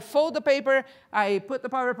 I fold the paper, I put the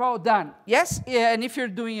paper ball, done. Yes, and if you're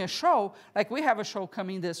doing a show, like we have a show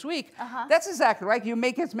coming this week, that's exactly right. You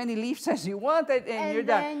make as many leaves as you want and you're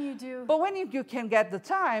done. And then you do. But when you can get the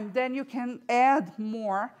time, then you can add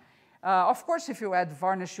more. Of course, if you add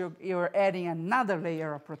varnish, you're adding another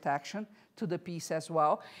layer of protection to the piece as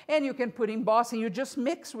well. And you can put embossing. You just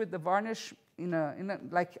mix with the varnish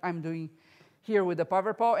like I'm doing here with the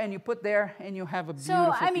Paverpal, and you put there, and you have a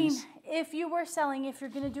beautiful piece. So, I mean, if you were selling, if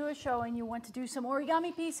you're going to do a show and you want to do some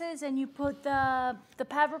origami pieces, and you put the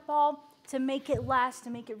Paverpal to make it last,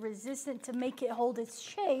 to make it resistant, to make it hold its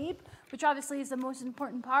shape, which obviously is the most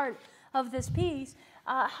important part of this piece,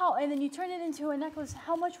 and then you turn it into a necklace,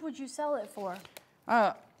 how much would you sell it for?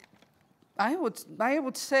 I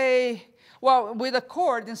would say, well, with a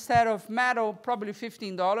cord instead of metal, probably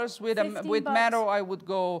 $15. With metal, I would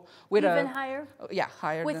go with even higher. Yeah,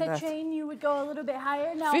 higher with than that. With a chain, you would go a little bit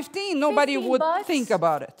higher. Now, 15. Nobody would think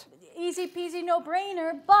about it. Easy peasy, no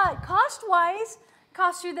brainer. But cost-wise,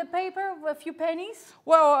 cost you the paper? A few pennies?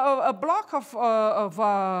 Well, a block of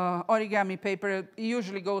origami paper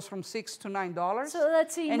usually goes from $6 to $9. So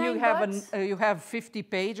let's see, and $9. You have 50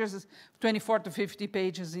 pages, 24 to 50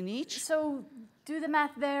 pages in each. So do the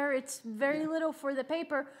math there. It's very little for the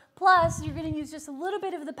paper. Plus, you're going to use just a little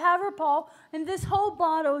bit of the Paverpol, and this whole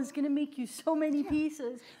bottle is going to make you so many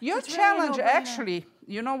pieces. Your challenge, actually,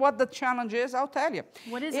 you know what the challenge is? I'll tell you.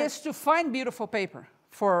 What is it? To find beautiful paper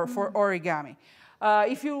for origami.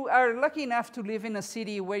 If you are lucky enough to live in a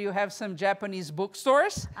city where you have some Japanese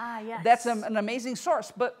bookstores, yes. that's an amazing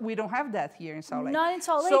source, but we don't have that here in Salt Lake. Not in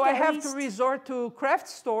Salt Lake, so I have to resort to craft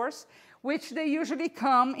stores, which they usually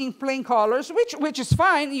come in plain colors, which is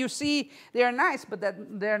fine. You see, they are nice, but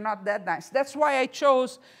they're not that nice. That's why I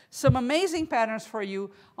chose some amazing patterns for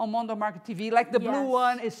you on Mondo Market TV. Like the blue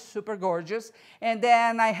one is super gorgeous. And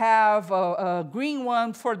then I have a green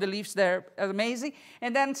one for the leaves. They're amazing.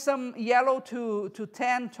 And then some yellow to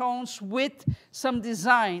tan tones with some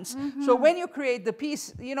designs. So when you create the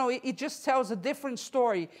piece, you know, it just tells a different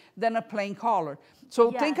story than a plain color. So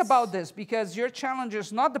think about this, because your challenge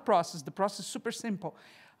is not the process. The process is super simple,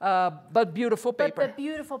 but beautiful paper. But the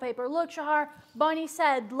beautiful paper. Look, Shahar, Bonnie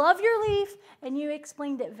said, love your leaf, and you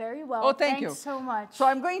explained it very well. Oh, thank you. Thanks so much. So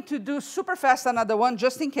I'm going to do super fast another one,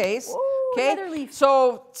 just in case. Ooh, okay? Another leaf.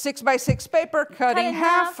 So 6x6 paper, cut in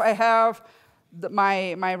half. I have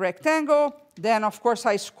my rectangle. Then, of course,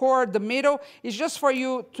 I scored the middle. It's just for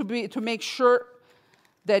you to make sure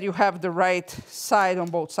that you have the right side on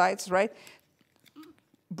both sides, right?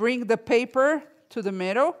 Bring the paper to the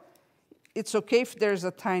middle. It's okay if there's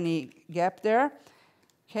a tiny gap there.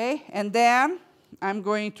 Okay, and then I'm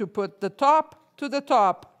going to put the top to the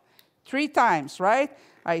top 3 times, right?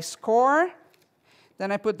 I score,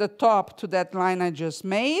 then I put the top to that line I just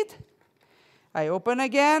made. I open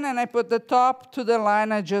again, and I put the top to the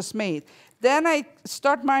line I just made. Then I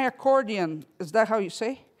start my accordion. Is that how you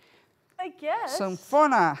say? I guess.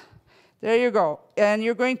 Sanfona. There you go. And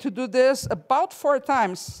you're going to do this about 4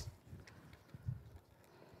 times.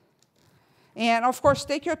 And, of course,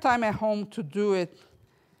 take your time at home to do it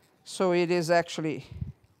so it is actually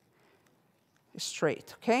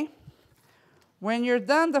straight, okay? When you're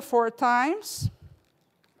done the 4 times,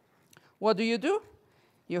 what do?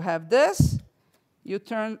 You have this. You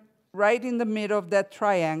turn right in the middle of that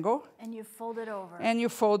triangle. And you fold it over. And you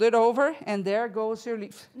fold it over, and there goes your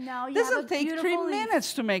leaf. Now you Doesn't have a take 3 beautiful leaf.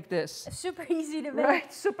 minutes to make this. It's super easy to make.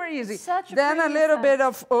 Right, super easy. Such a then a pretty little effect. bit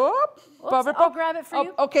of Paverpol. I'll grab it for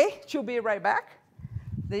you. Okay, she'll be right back.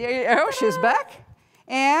 There you go, she's back.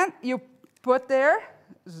 And you put there,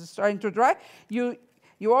 this is starting to dry. You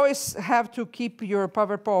always have to keep your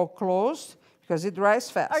Paverpol closed because it dries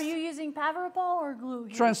fast. Are you using Paverpol or glue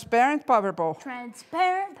here? Transparent Paverpol.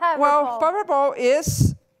 Transparent Paverpol. Well, Paverpol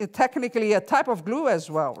is technically a type of glue as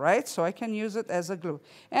well, right? So I can use it as a glue.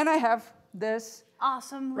 And I have this,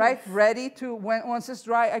 awesome leaf. right, ready to, once it's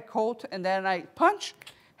dry, I coat, and then I punch,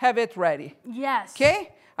 have it ready. Yes.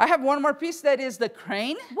 Okay? I have one more piece that is the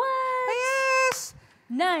crane. What? Yes.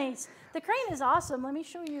 Nice. The crane is awesome. Let me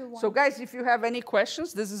show you one. So guys, if you have any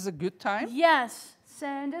questions, this is a good time. Yes.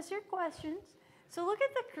 Send us your questions. So look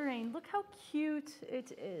at the crane. Look how cute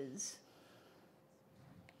it is.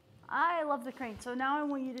 I love the crane. So now I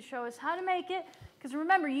want you to show us how to make it. Because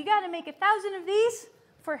remember, you got to make 1,000 of these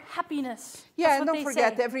for happiness. Yeah, and don't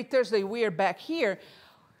forget, every Thursday we are back here.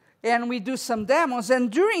 And we do some demos.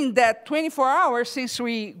 And during that 24 hours, since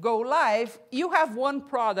we go live, you have one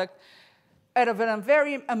product at a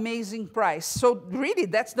very amazing price. So really,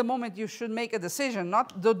 that's the moment you should make a decision.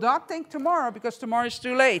 Do not think tomorrow, because tomorrow is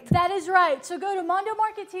too late. That is right. So go to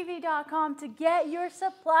mondomarkettv.com to get your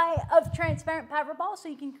supply of transparent Paverpol so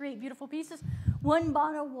you can create beautiful pieces. One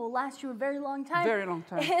bottle will last you a very long time. Very long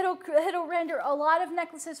time. It'll render a lot of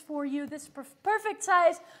necklaces for you. This perfect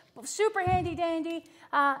size, super handy dandy.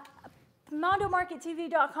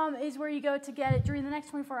 MondoMarketTV.com is where you go to get it during the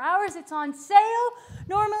next 24 hours. It's on sale.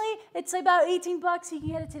 Normally, it's about 18 bucks. You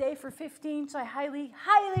can get it today for 15. So I highly,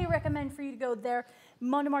 highly recommend for you to go there.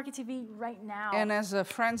 Mondo Market TV right now. And as a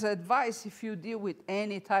friend's advice, if you deal with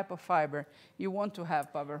any type of fiber, you want to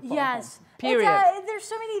have Paverpol. Yes. Period. There's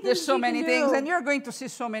so many things. There's so many things, do. and you're going to see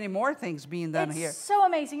so many more things being done here. It's so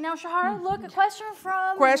amazing. Now, Shahar, look, a question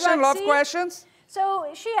from Question, Roxy. love questions.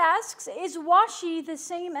 So she asks, is washi the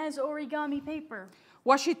same as origami paper?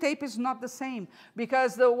 Washi tape is not the same,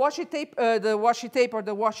 because the washi tape or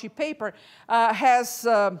the washi paper has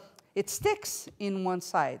it sticks in one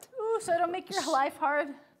side. Ooh, so it'll make your life hard.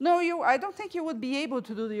 No, I don't think you would be able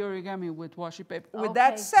to do the origami with washi paper. With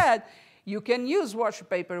that said, You can use washi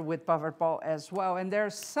paper with paper as well, and there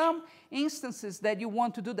are some instances that you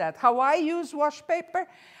want to do that. How I use washi paper,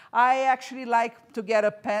 I actually like to get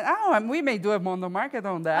a pen. Oh, we may do a Mondo market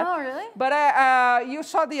on that. Oh, really? But you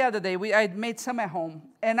saw the other day, I made some at home,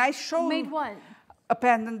 and I showed... Made what? A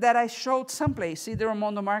pendant that I showed someplace, either on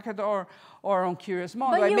Mondo Market or on Curious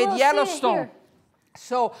Mondo. But I made Yellowstone.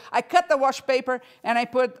 So I cut the wash paper and I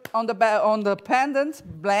put on the pendant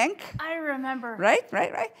blank. I remember.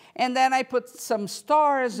 Right. And then I put some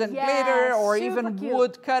stars and glitter or even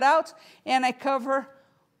wood cutouts, and I cover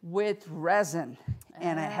with resin.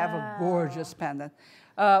 And I have a gorgeous pendant.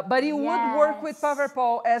 But it would work with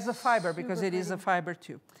Paverpol as a fiber because it is a fiber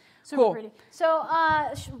too. Super pretty. So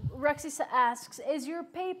Rexy asks, is your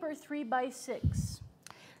paper 3x6?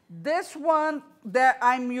 This one that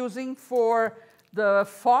I'm using for the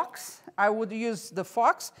fox, I would use the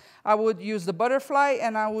fox, I would use the butterfly,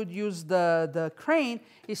 and I would use the crane,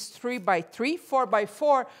 is 3x3.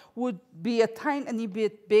 4x4 would be a tiny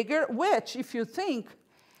bit bigger, which, if you think,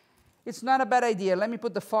 it's not a bad idea. Let me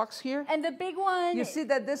put the fox here. And the big one... You see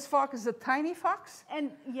that this fox is a tiny fox?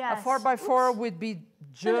 And yes. A 4x4 would be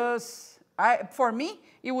just... for me,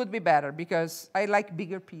 it would be better because I like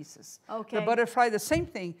bigger pieces. Okay. The butterfly, the same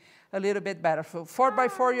thing, a little bit better. So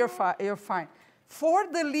 4x4, you're fine. For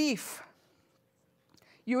the leaf,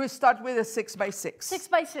 you will start with a 6x6.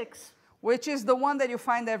 6x6. Which is the one that you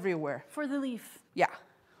find everywhere. For the leaf. Yeah.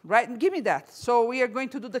 Right? Give me that. So we are going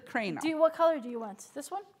to do the crane now. What color do you want? This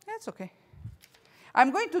one? That's okay. I'm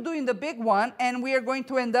going to do in the big one, and we are going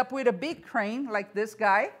to end up with a big crane like this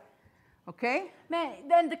guy. Okay? Man,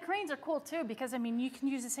 then the cranes are cool too because, I mean, you can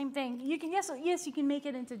use the same thing. You can, yes, you can make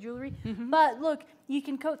it into jewelry. But look, you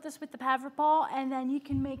can coat this with the Paverpol, and then you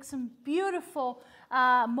can make some beautiful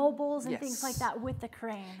mobiles and things like that with the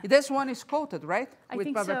crane. This one is coated, right? I with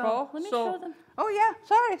think Paverpol. so. Let me show them. Oh, yeah.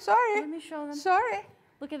 Sorry. Let me show them. Sorry.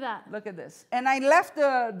 Look at that. Look at this. And I left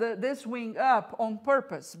this wing up on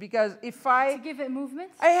purpose because if I... To give it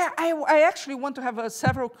movement? I actually want to have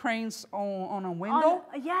several cranes on a window.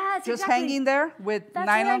 Yes, just exactly. hanging there with That's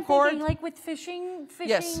nylon what I'm cord. thinking, like with fishing.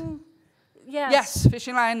 Yes. Yes,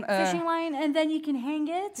 fishing line. Fishing line, and then you can hang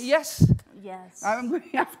it. Yes. Yes. I'm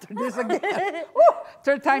going after this again.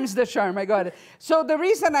 Third time's the charm, I got it. So the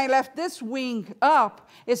reason I left this wing up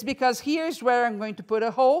is because here's where I'm going to put a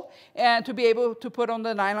hole and to be able to put on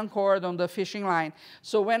the nylon cord on the fishing line.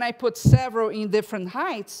 So when I put several in different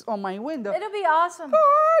heights on my window, it'll be awesome.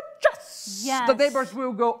 Yes. The neighbors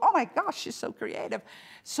will go, oh my gosh, she's so creative.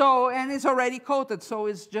 So, and it's already coated, so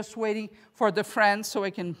it's just waiting for the friends so I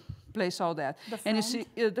can place all that. And you see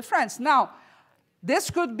the friends. Now,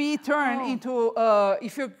 this could be turned into,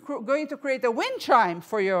 if you're going to create a wind chime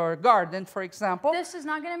for your garden, for example. This is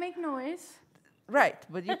not going to make noise. Right,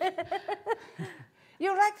 but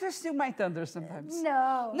you like to steal my thunder sometimes.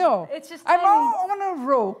 No. It's just I'm all on a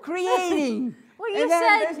roll, creating. Well, you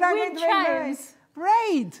said wind chimes.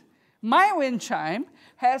 Right. My wind chime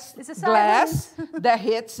has glass that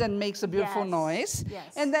hits and makes a beautiful noise.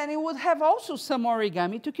 Yes. And then it would have also some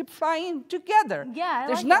origami to keep flying together. Yeah,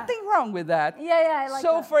 There's nothing wrong with that. Yeah, I like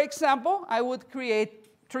that. So, for example, I would create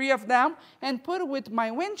 3 of them and put it with my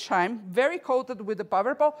wind chime, very coated with the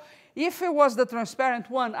Paverpol. If it was the transparent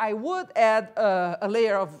one, I would add a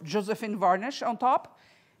layer of Josephine varnish on top,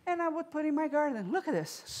 and I would put in my garden. Look at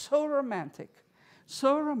this. So romantic.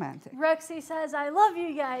 So romantic. Rexy says, I love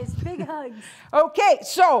you guys. Big hugs. Okay,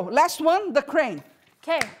 so last one, the crane.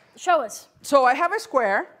 Okay, show us. So I have a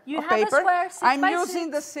square of paper. A square, 6x6. I'm using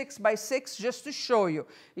the 6x6 just to show you.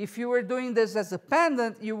 If you were doing this as a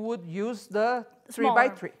pendant, you would use the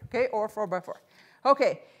 3x3, okay, or 4x4.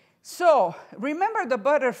 Okay, so remember the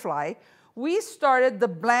butterfly? We started the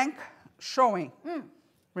blank showing.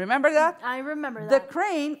 Remember that? I remember that. The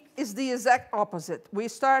crane is the exact opposite. We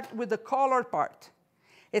start with the colored part.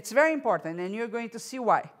 It's very important, and you're going to see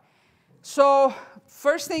why. So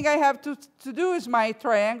first thing I have to do is my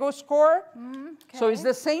triangle score. Okay. So it's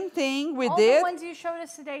the same thing we All did. the ones you showed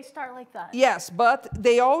us today start like that. Yes, but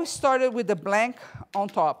they always started with the blank on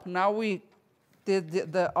top. Now we did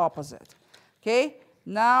the opposite. Okay,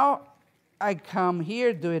 now I come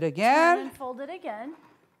here, do it again. Turn and fold it again.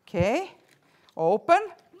 Okay, open,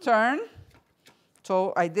 turn.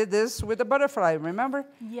 So I did this with the butterfly, remember?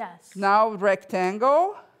 Yes. Now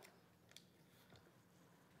rectangle.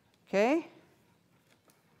 Okay.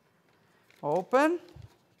 Open,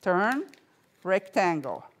 turn,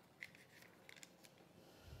 rectangle.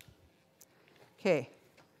 Okay.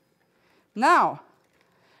 Now,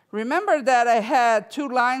 remember that I had 2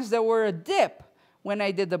 lines that were a dip when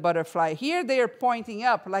I did the butterfly. Here they are pointing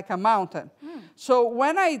up like a mountain. So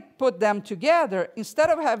when I put them together, instead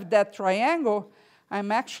of having that triangle,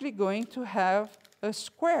 I'm actually going to have a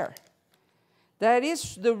square. That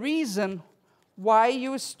is the reason why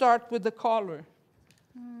you start with the color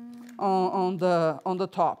on the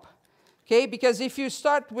top. Okay, because if you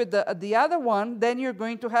start with the other one, then you're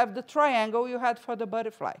going to have the triangle you had for the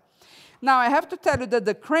butterfly. Now, I have to tell you that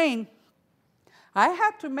the crane, I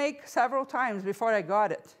had to make several times before I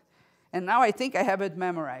got it. And now I think I have it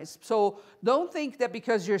memorized. So don't think that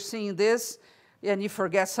because you're seeing this and you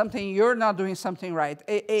forget something, you're not doing something right.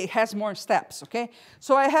 It has more steps, okay?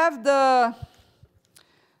 So I have the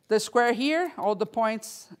square here, all the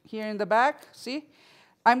points here in the back, see?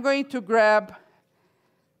 I'm going to grab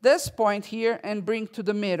this point here and bring to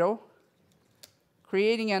the middle,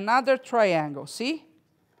 creating another triangle, see?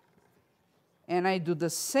 And I do the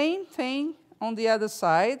same thing on the other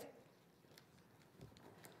side.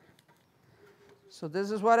 So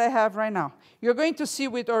this is what I have right now. You're going to see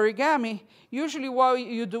with origami, usually what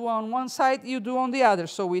you do on one side, you do on the other.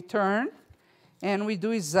 So we turn, and we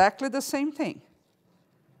do exactly the same thing.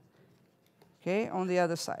 Okay, on the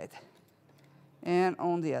other side. And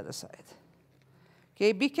on the other side.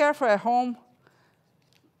 Okay, be careful at home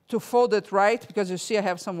to fold it right, because you see I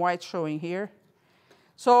have some white showing here.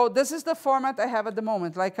 So this is the format I have at the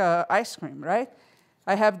moment, like ice cream, right?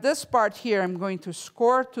 I have this part here. I'm going to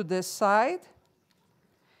score to this side,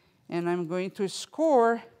 and I'm going to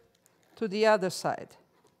score to the other side.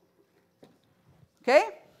 Okay?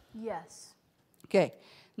 Yes. Okay.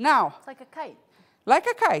 Now. It's like a kite. Like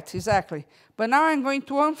a kite, exactly. But now I'm going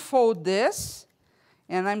to unfold this,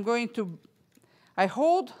 and I'm going to, I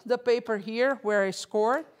hold the paper here where I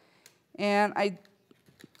scored, and I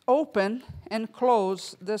open and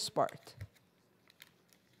close this part.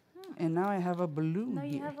 And now I have a balloon now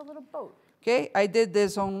you here. have a little boat. Okay, I did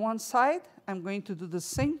this on one side. I'm going to do the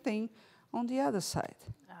same thing on the other side.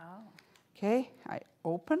 Oh. Okay, I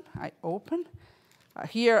open.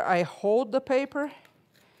 Here I hold the paper.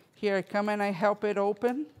 Here I come and I help it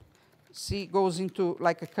open. See, it goes into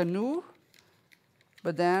like a canoe,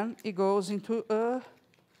 but then it goes into a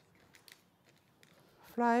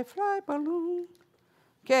fly, fly balloon.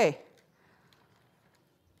 Okay.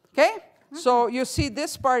 Okay? Mm-hmm. So you see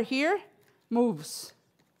this part here moves.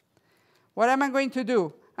 What am I going to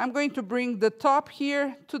do? I'm going to bring the top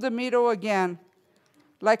here to the middle again,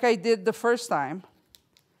 like I did the first time.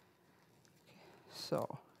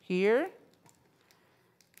 So here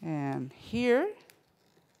and here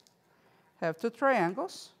have two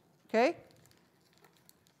triangles, okay?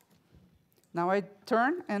 Now I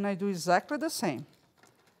turn and I do exactly the same.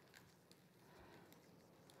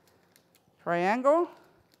 Triangle,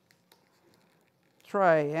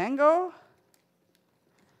 triangle.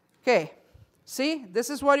 Okay, see, this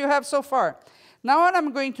is what you have so far. Now what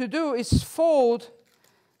I'm going to do is fold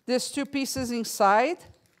these two pieces inside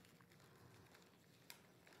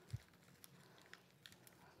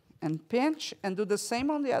and pinch and do the same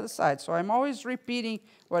on the other side. So I'm always repeating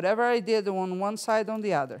whatever I did on one side on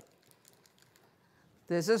the other.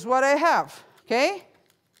 This is what I have, okay?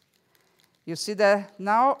 You see that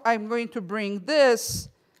now I'm going to bring this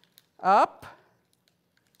up,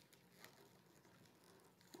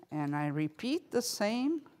 and I repeat the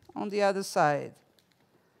same on the other side.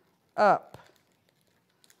 Up.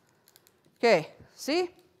 Okay, see?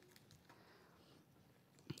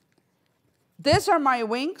 These are my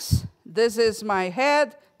wings. This is my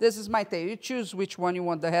head. This is my tail. You choose which one you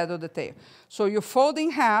want, the head or the tail. So you fold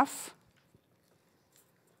in half.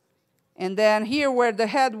 And then here where the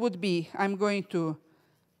head would be, I'm going to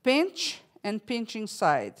pinch and pinch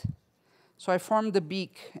inside. So I form the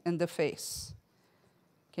beak and the face.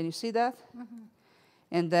 Can you see that? Mm-hmm.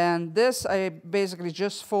 And then this I basically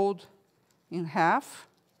just fold in half.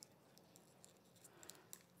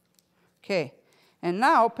 Okay. And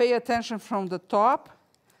now pay attention from the top.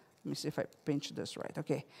 Let me see if I pinch this right.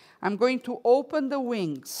 Okay. I'm going to open the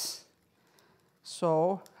wings.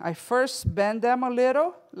 So I first bend them a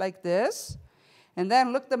little, like this, and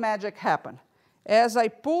then look the magic happen. As I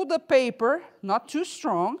pull the paper, not too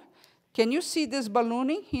strong, can you see this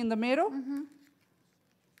ballooning in the middle? Mm-hmm.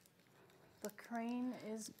 The crane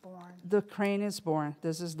is born. The crane is born.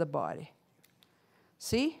 This is the body.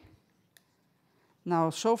 See? Now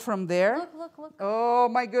show from there. Look, look, look. Oh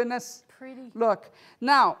my goodness. Pretty. Look.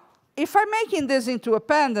 Now, if I'm making this into a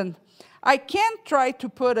pendant, I can try to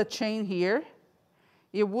put a chain here.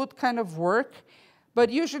 It would kind of work, but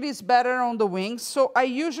usually it's better on the wings. So I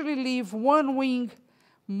usually leave one wing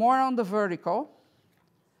more on the vertical.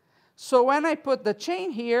 So when I put the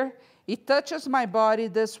chain here, it touches my body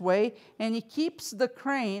this way, and it keeps the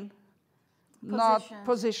crane not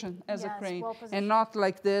position as a crane, well and not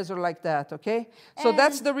like this or like that, okay? So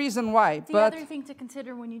that's the reason why. The other thing to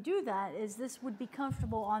consider when you do that is this would be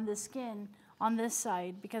comfortable on the skin on this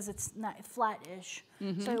side because it's not flat-ish,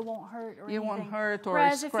 so it won't hurt or anything. It won't hurt or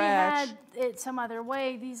Whereas scratch. if you had it some other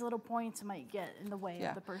way, these little points might get in the way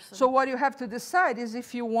of the person. So what you have to decide is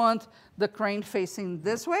if you want the crane facing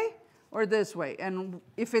this way or this way. And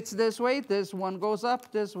if it's this way, this one goes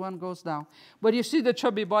up, this one goes down. But you see the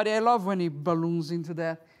chubby body. I love when he balloons into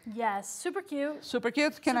that. Yes, super cute. Super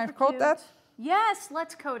cute. Can I coat that? Yes,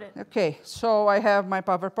 let's coat it. Okay, so I have my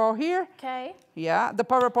power paw here. Okay. Yeah, the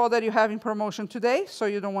power paw that you have in promotion today, so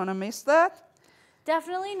you don't want to miss that.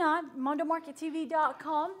 Definitely not.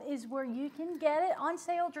 MondoMarketTV.com is where you can get it on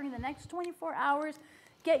sale during the next 24 hours.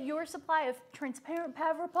 Get your supply of transparent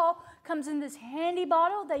power paw. Comes in this handy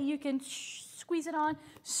bottle that you can squeeze it on.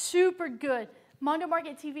 Super good.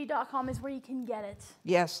 MondoMarketTV.com is where you can get it.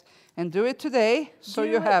 Yes, and do it today so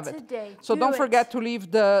you have it. Today. So don't forget to leave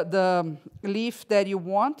the leaf that you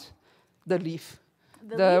want,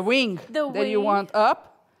 the wing that you want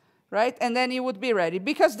up, right? And then you would be ready.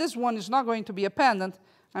 Because this one is not going to be a pendant,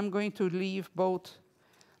 I'm going to leave both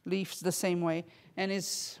leaves the same way. And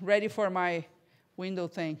it's ready for my window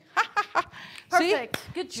thing. Perfect. See?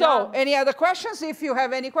 Good job. So, any other questions? If you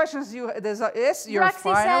have any questions, this is your Rexy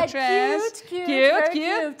final said, chance. Cute, very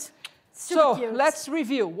cute. Super cute. Let's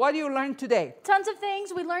review. What do you learn today? Tons of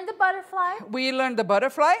things. We learned the butterfly. We learned the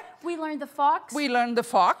butterfly. We learned the fox. We learned the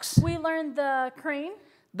fox. We learned the crane.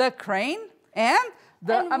 The crane. And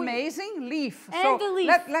the amazing leaf. And the leaf.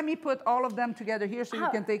 Let me put all of them together here so you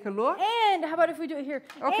can take a look. And how about if we do it here?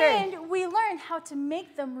 Okay. And we learned how to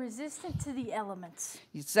make them resistant to the elements.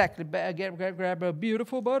 Exactly. Grab a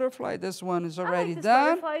beautiful butterfly. This one is already I like this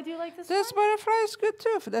done. Butterfly. Do you like this This one? butterfly is good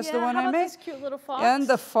too. That's the one how I about made. This cute little fox? And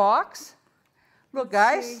the fox. Look,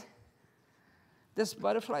 guys. See. This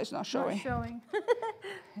butterfly is not showing. Not showing.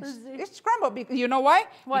 It's scrambled. You know why?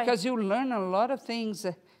 Why? Because you learn a lot of things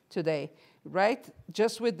today, right?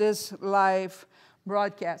 Just with this live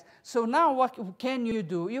broadcast. So now what can you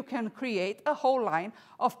do? You can create a whole line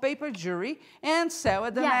of paper jewelry and sell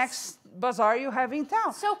at the next bazaar you have in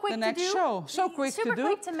town. So quick the next to do. show. So quick to do. Super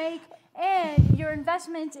quick to make. And your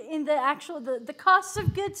investment in the actual, the cost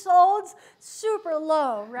of goods sold, super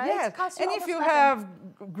low, right? Yes, and if you nothing. have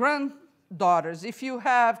granddaughters, if you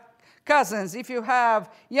have cousins, if you have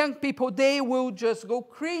young people, they will just go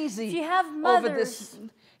crazy. If you have mothers. Over this.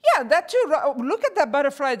 Yeah, that too. Look at that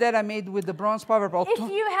butterfly that I made with the bronze power ball. If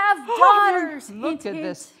you have daughters, look at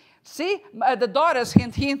this. See, the daughters,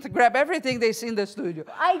 hint, hint, grab everything they see in the studio.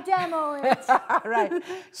 I demo it. Right.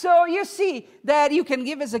 So you see that you can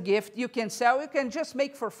give as a gift, you can sell, you can just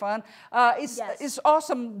make for fun. It's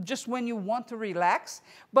awesome just when you want to relax.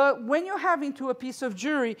 But when you have into a piece of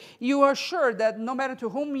jewelry, you are sure that no matter to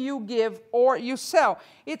whom you give or you sell,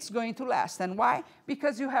 it's going to last. And why?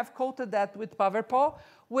 Because you have coated that with power paw,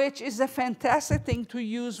 which is a fantastic thing to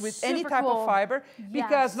use with any type of fiber,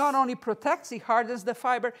 because not only protects, it hardens the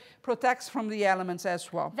fiber, protects from the elements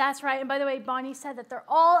as well. That's right. And by the way, Bonnie said that they're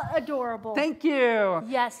all adorable. Thank you.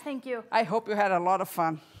 Yes, thank you. I hope you had a lot of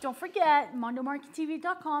fun. Don't forget,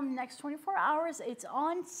 MondoMarketTV.com, next 24 hours, it's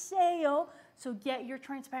on sale. So get your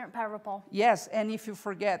transparent power paw. Yes, and if you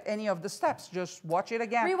forget any of the steps, just watch it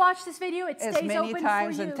again. Rewatch this video. It stays open for you. As many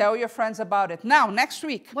times and tell your friends about it. Now, next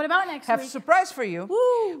week. What about next week? Have a surprise for you.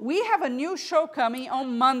 Woo. We have a new show coming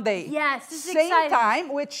on Monday. Yes, this is Same exciting.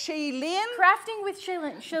 time with Shailene. Crafting with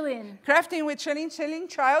Shailene. Crafting with Shailene. Shailene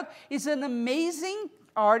Child is an amazing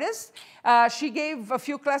artist. She gave a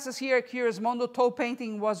few classes here at Curious Mondo. Toe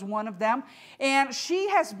painting was one of them. And she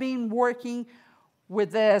has been working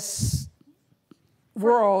with this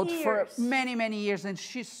world for many, many years, and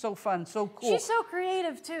she's so fun, so cool. She's so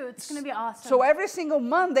creative too. It's going to be awesome. So every single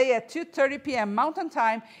Monday at 2:30 p.m. Mountain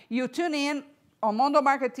Time, you tune in on Mondo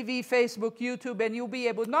Market TV, Facebook, YouTube, and you'll be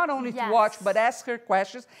able not only to watch, but ask her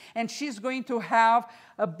questions. And she's going to have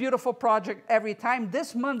a beautiful project every time.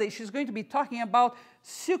 This Monday, she's going to be talking about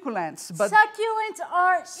succulents. But succulents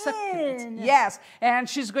are in. Yes, and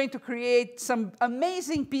she's going to create some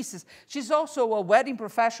amazing pieces. She's also a wedding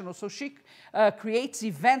professional, so she creates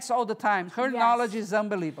events all the time. Her knowledge is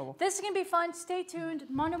unbelievable. This is going to be fun. Stay tuned.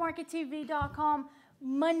 MondoMarketTV.com.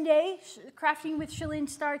 Monday, Crafting with Shailene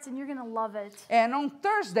starts, and you're going to love it. And on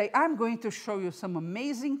Thursday, I'm going to show you some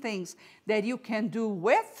amazing things that you can do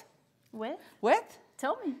with? With? With?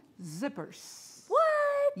 Tell me. Zippers.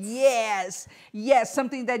 What? Yes, yes,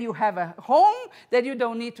 something that you have at home, that you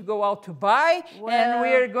don't need to go out to buy, and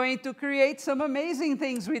we're going to create some amazing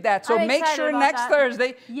things with that. So make sure next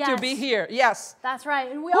Thursday to be here. Yes. That's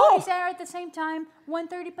right. And we always air at the same time,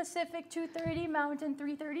 1:30 Pacific, 2:30 Mountain,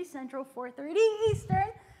 3:30 Central, 4:30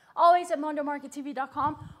 Eastern. Always at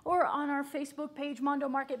mondomarkettv.com or on our Facebook page, Mondo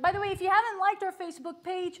Market. By the way, if you haven't liked our Facebook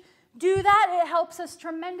page, do that. It helps us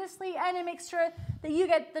tremendously, and it makes sure that you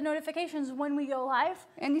get the notifications when we go live.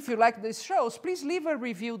 And if you like these shows, please leave a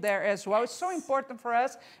review there as well. It's so important for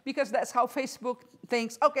us because that's how Facebook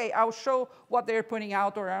thinks, okay, I'll show what they're putting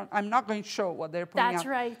out, or I'm not going to show what they're putting out. That's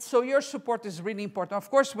right. So your support is really important. Of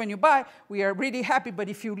course, when you buy, we are really happy, but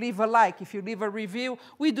if you leave a like, if you leave a review,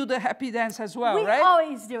 we do the happy dance as well, right? We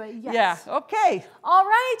always do it, yes. Yeah, okay. All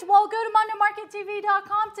right, well, go to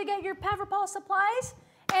mondomarkettv.com to get your Paverpal supplies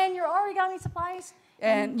and your origami supplies.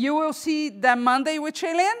 And you will see them Monday with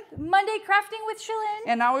Shailene. Monday crafting with Shailene.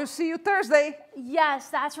 And I will see you Thursday. Yes,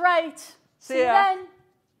 that's right. See ya. See you then.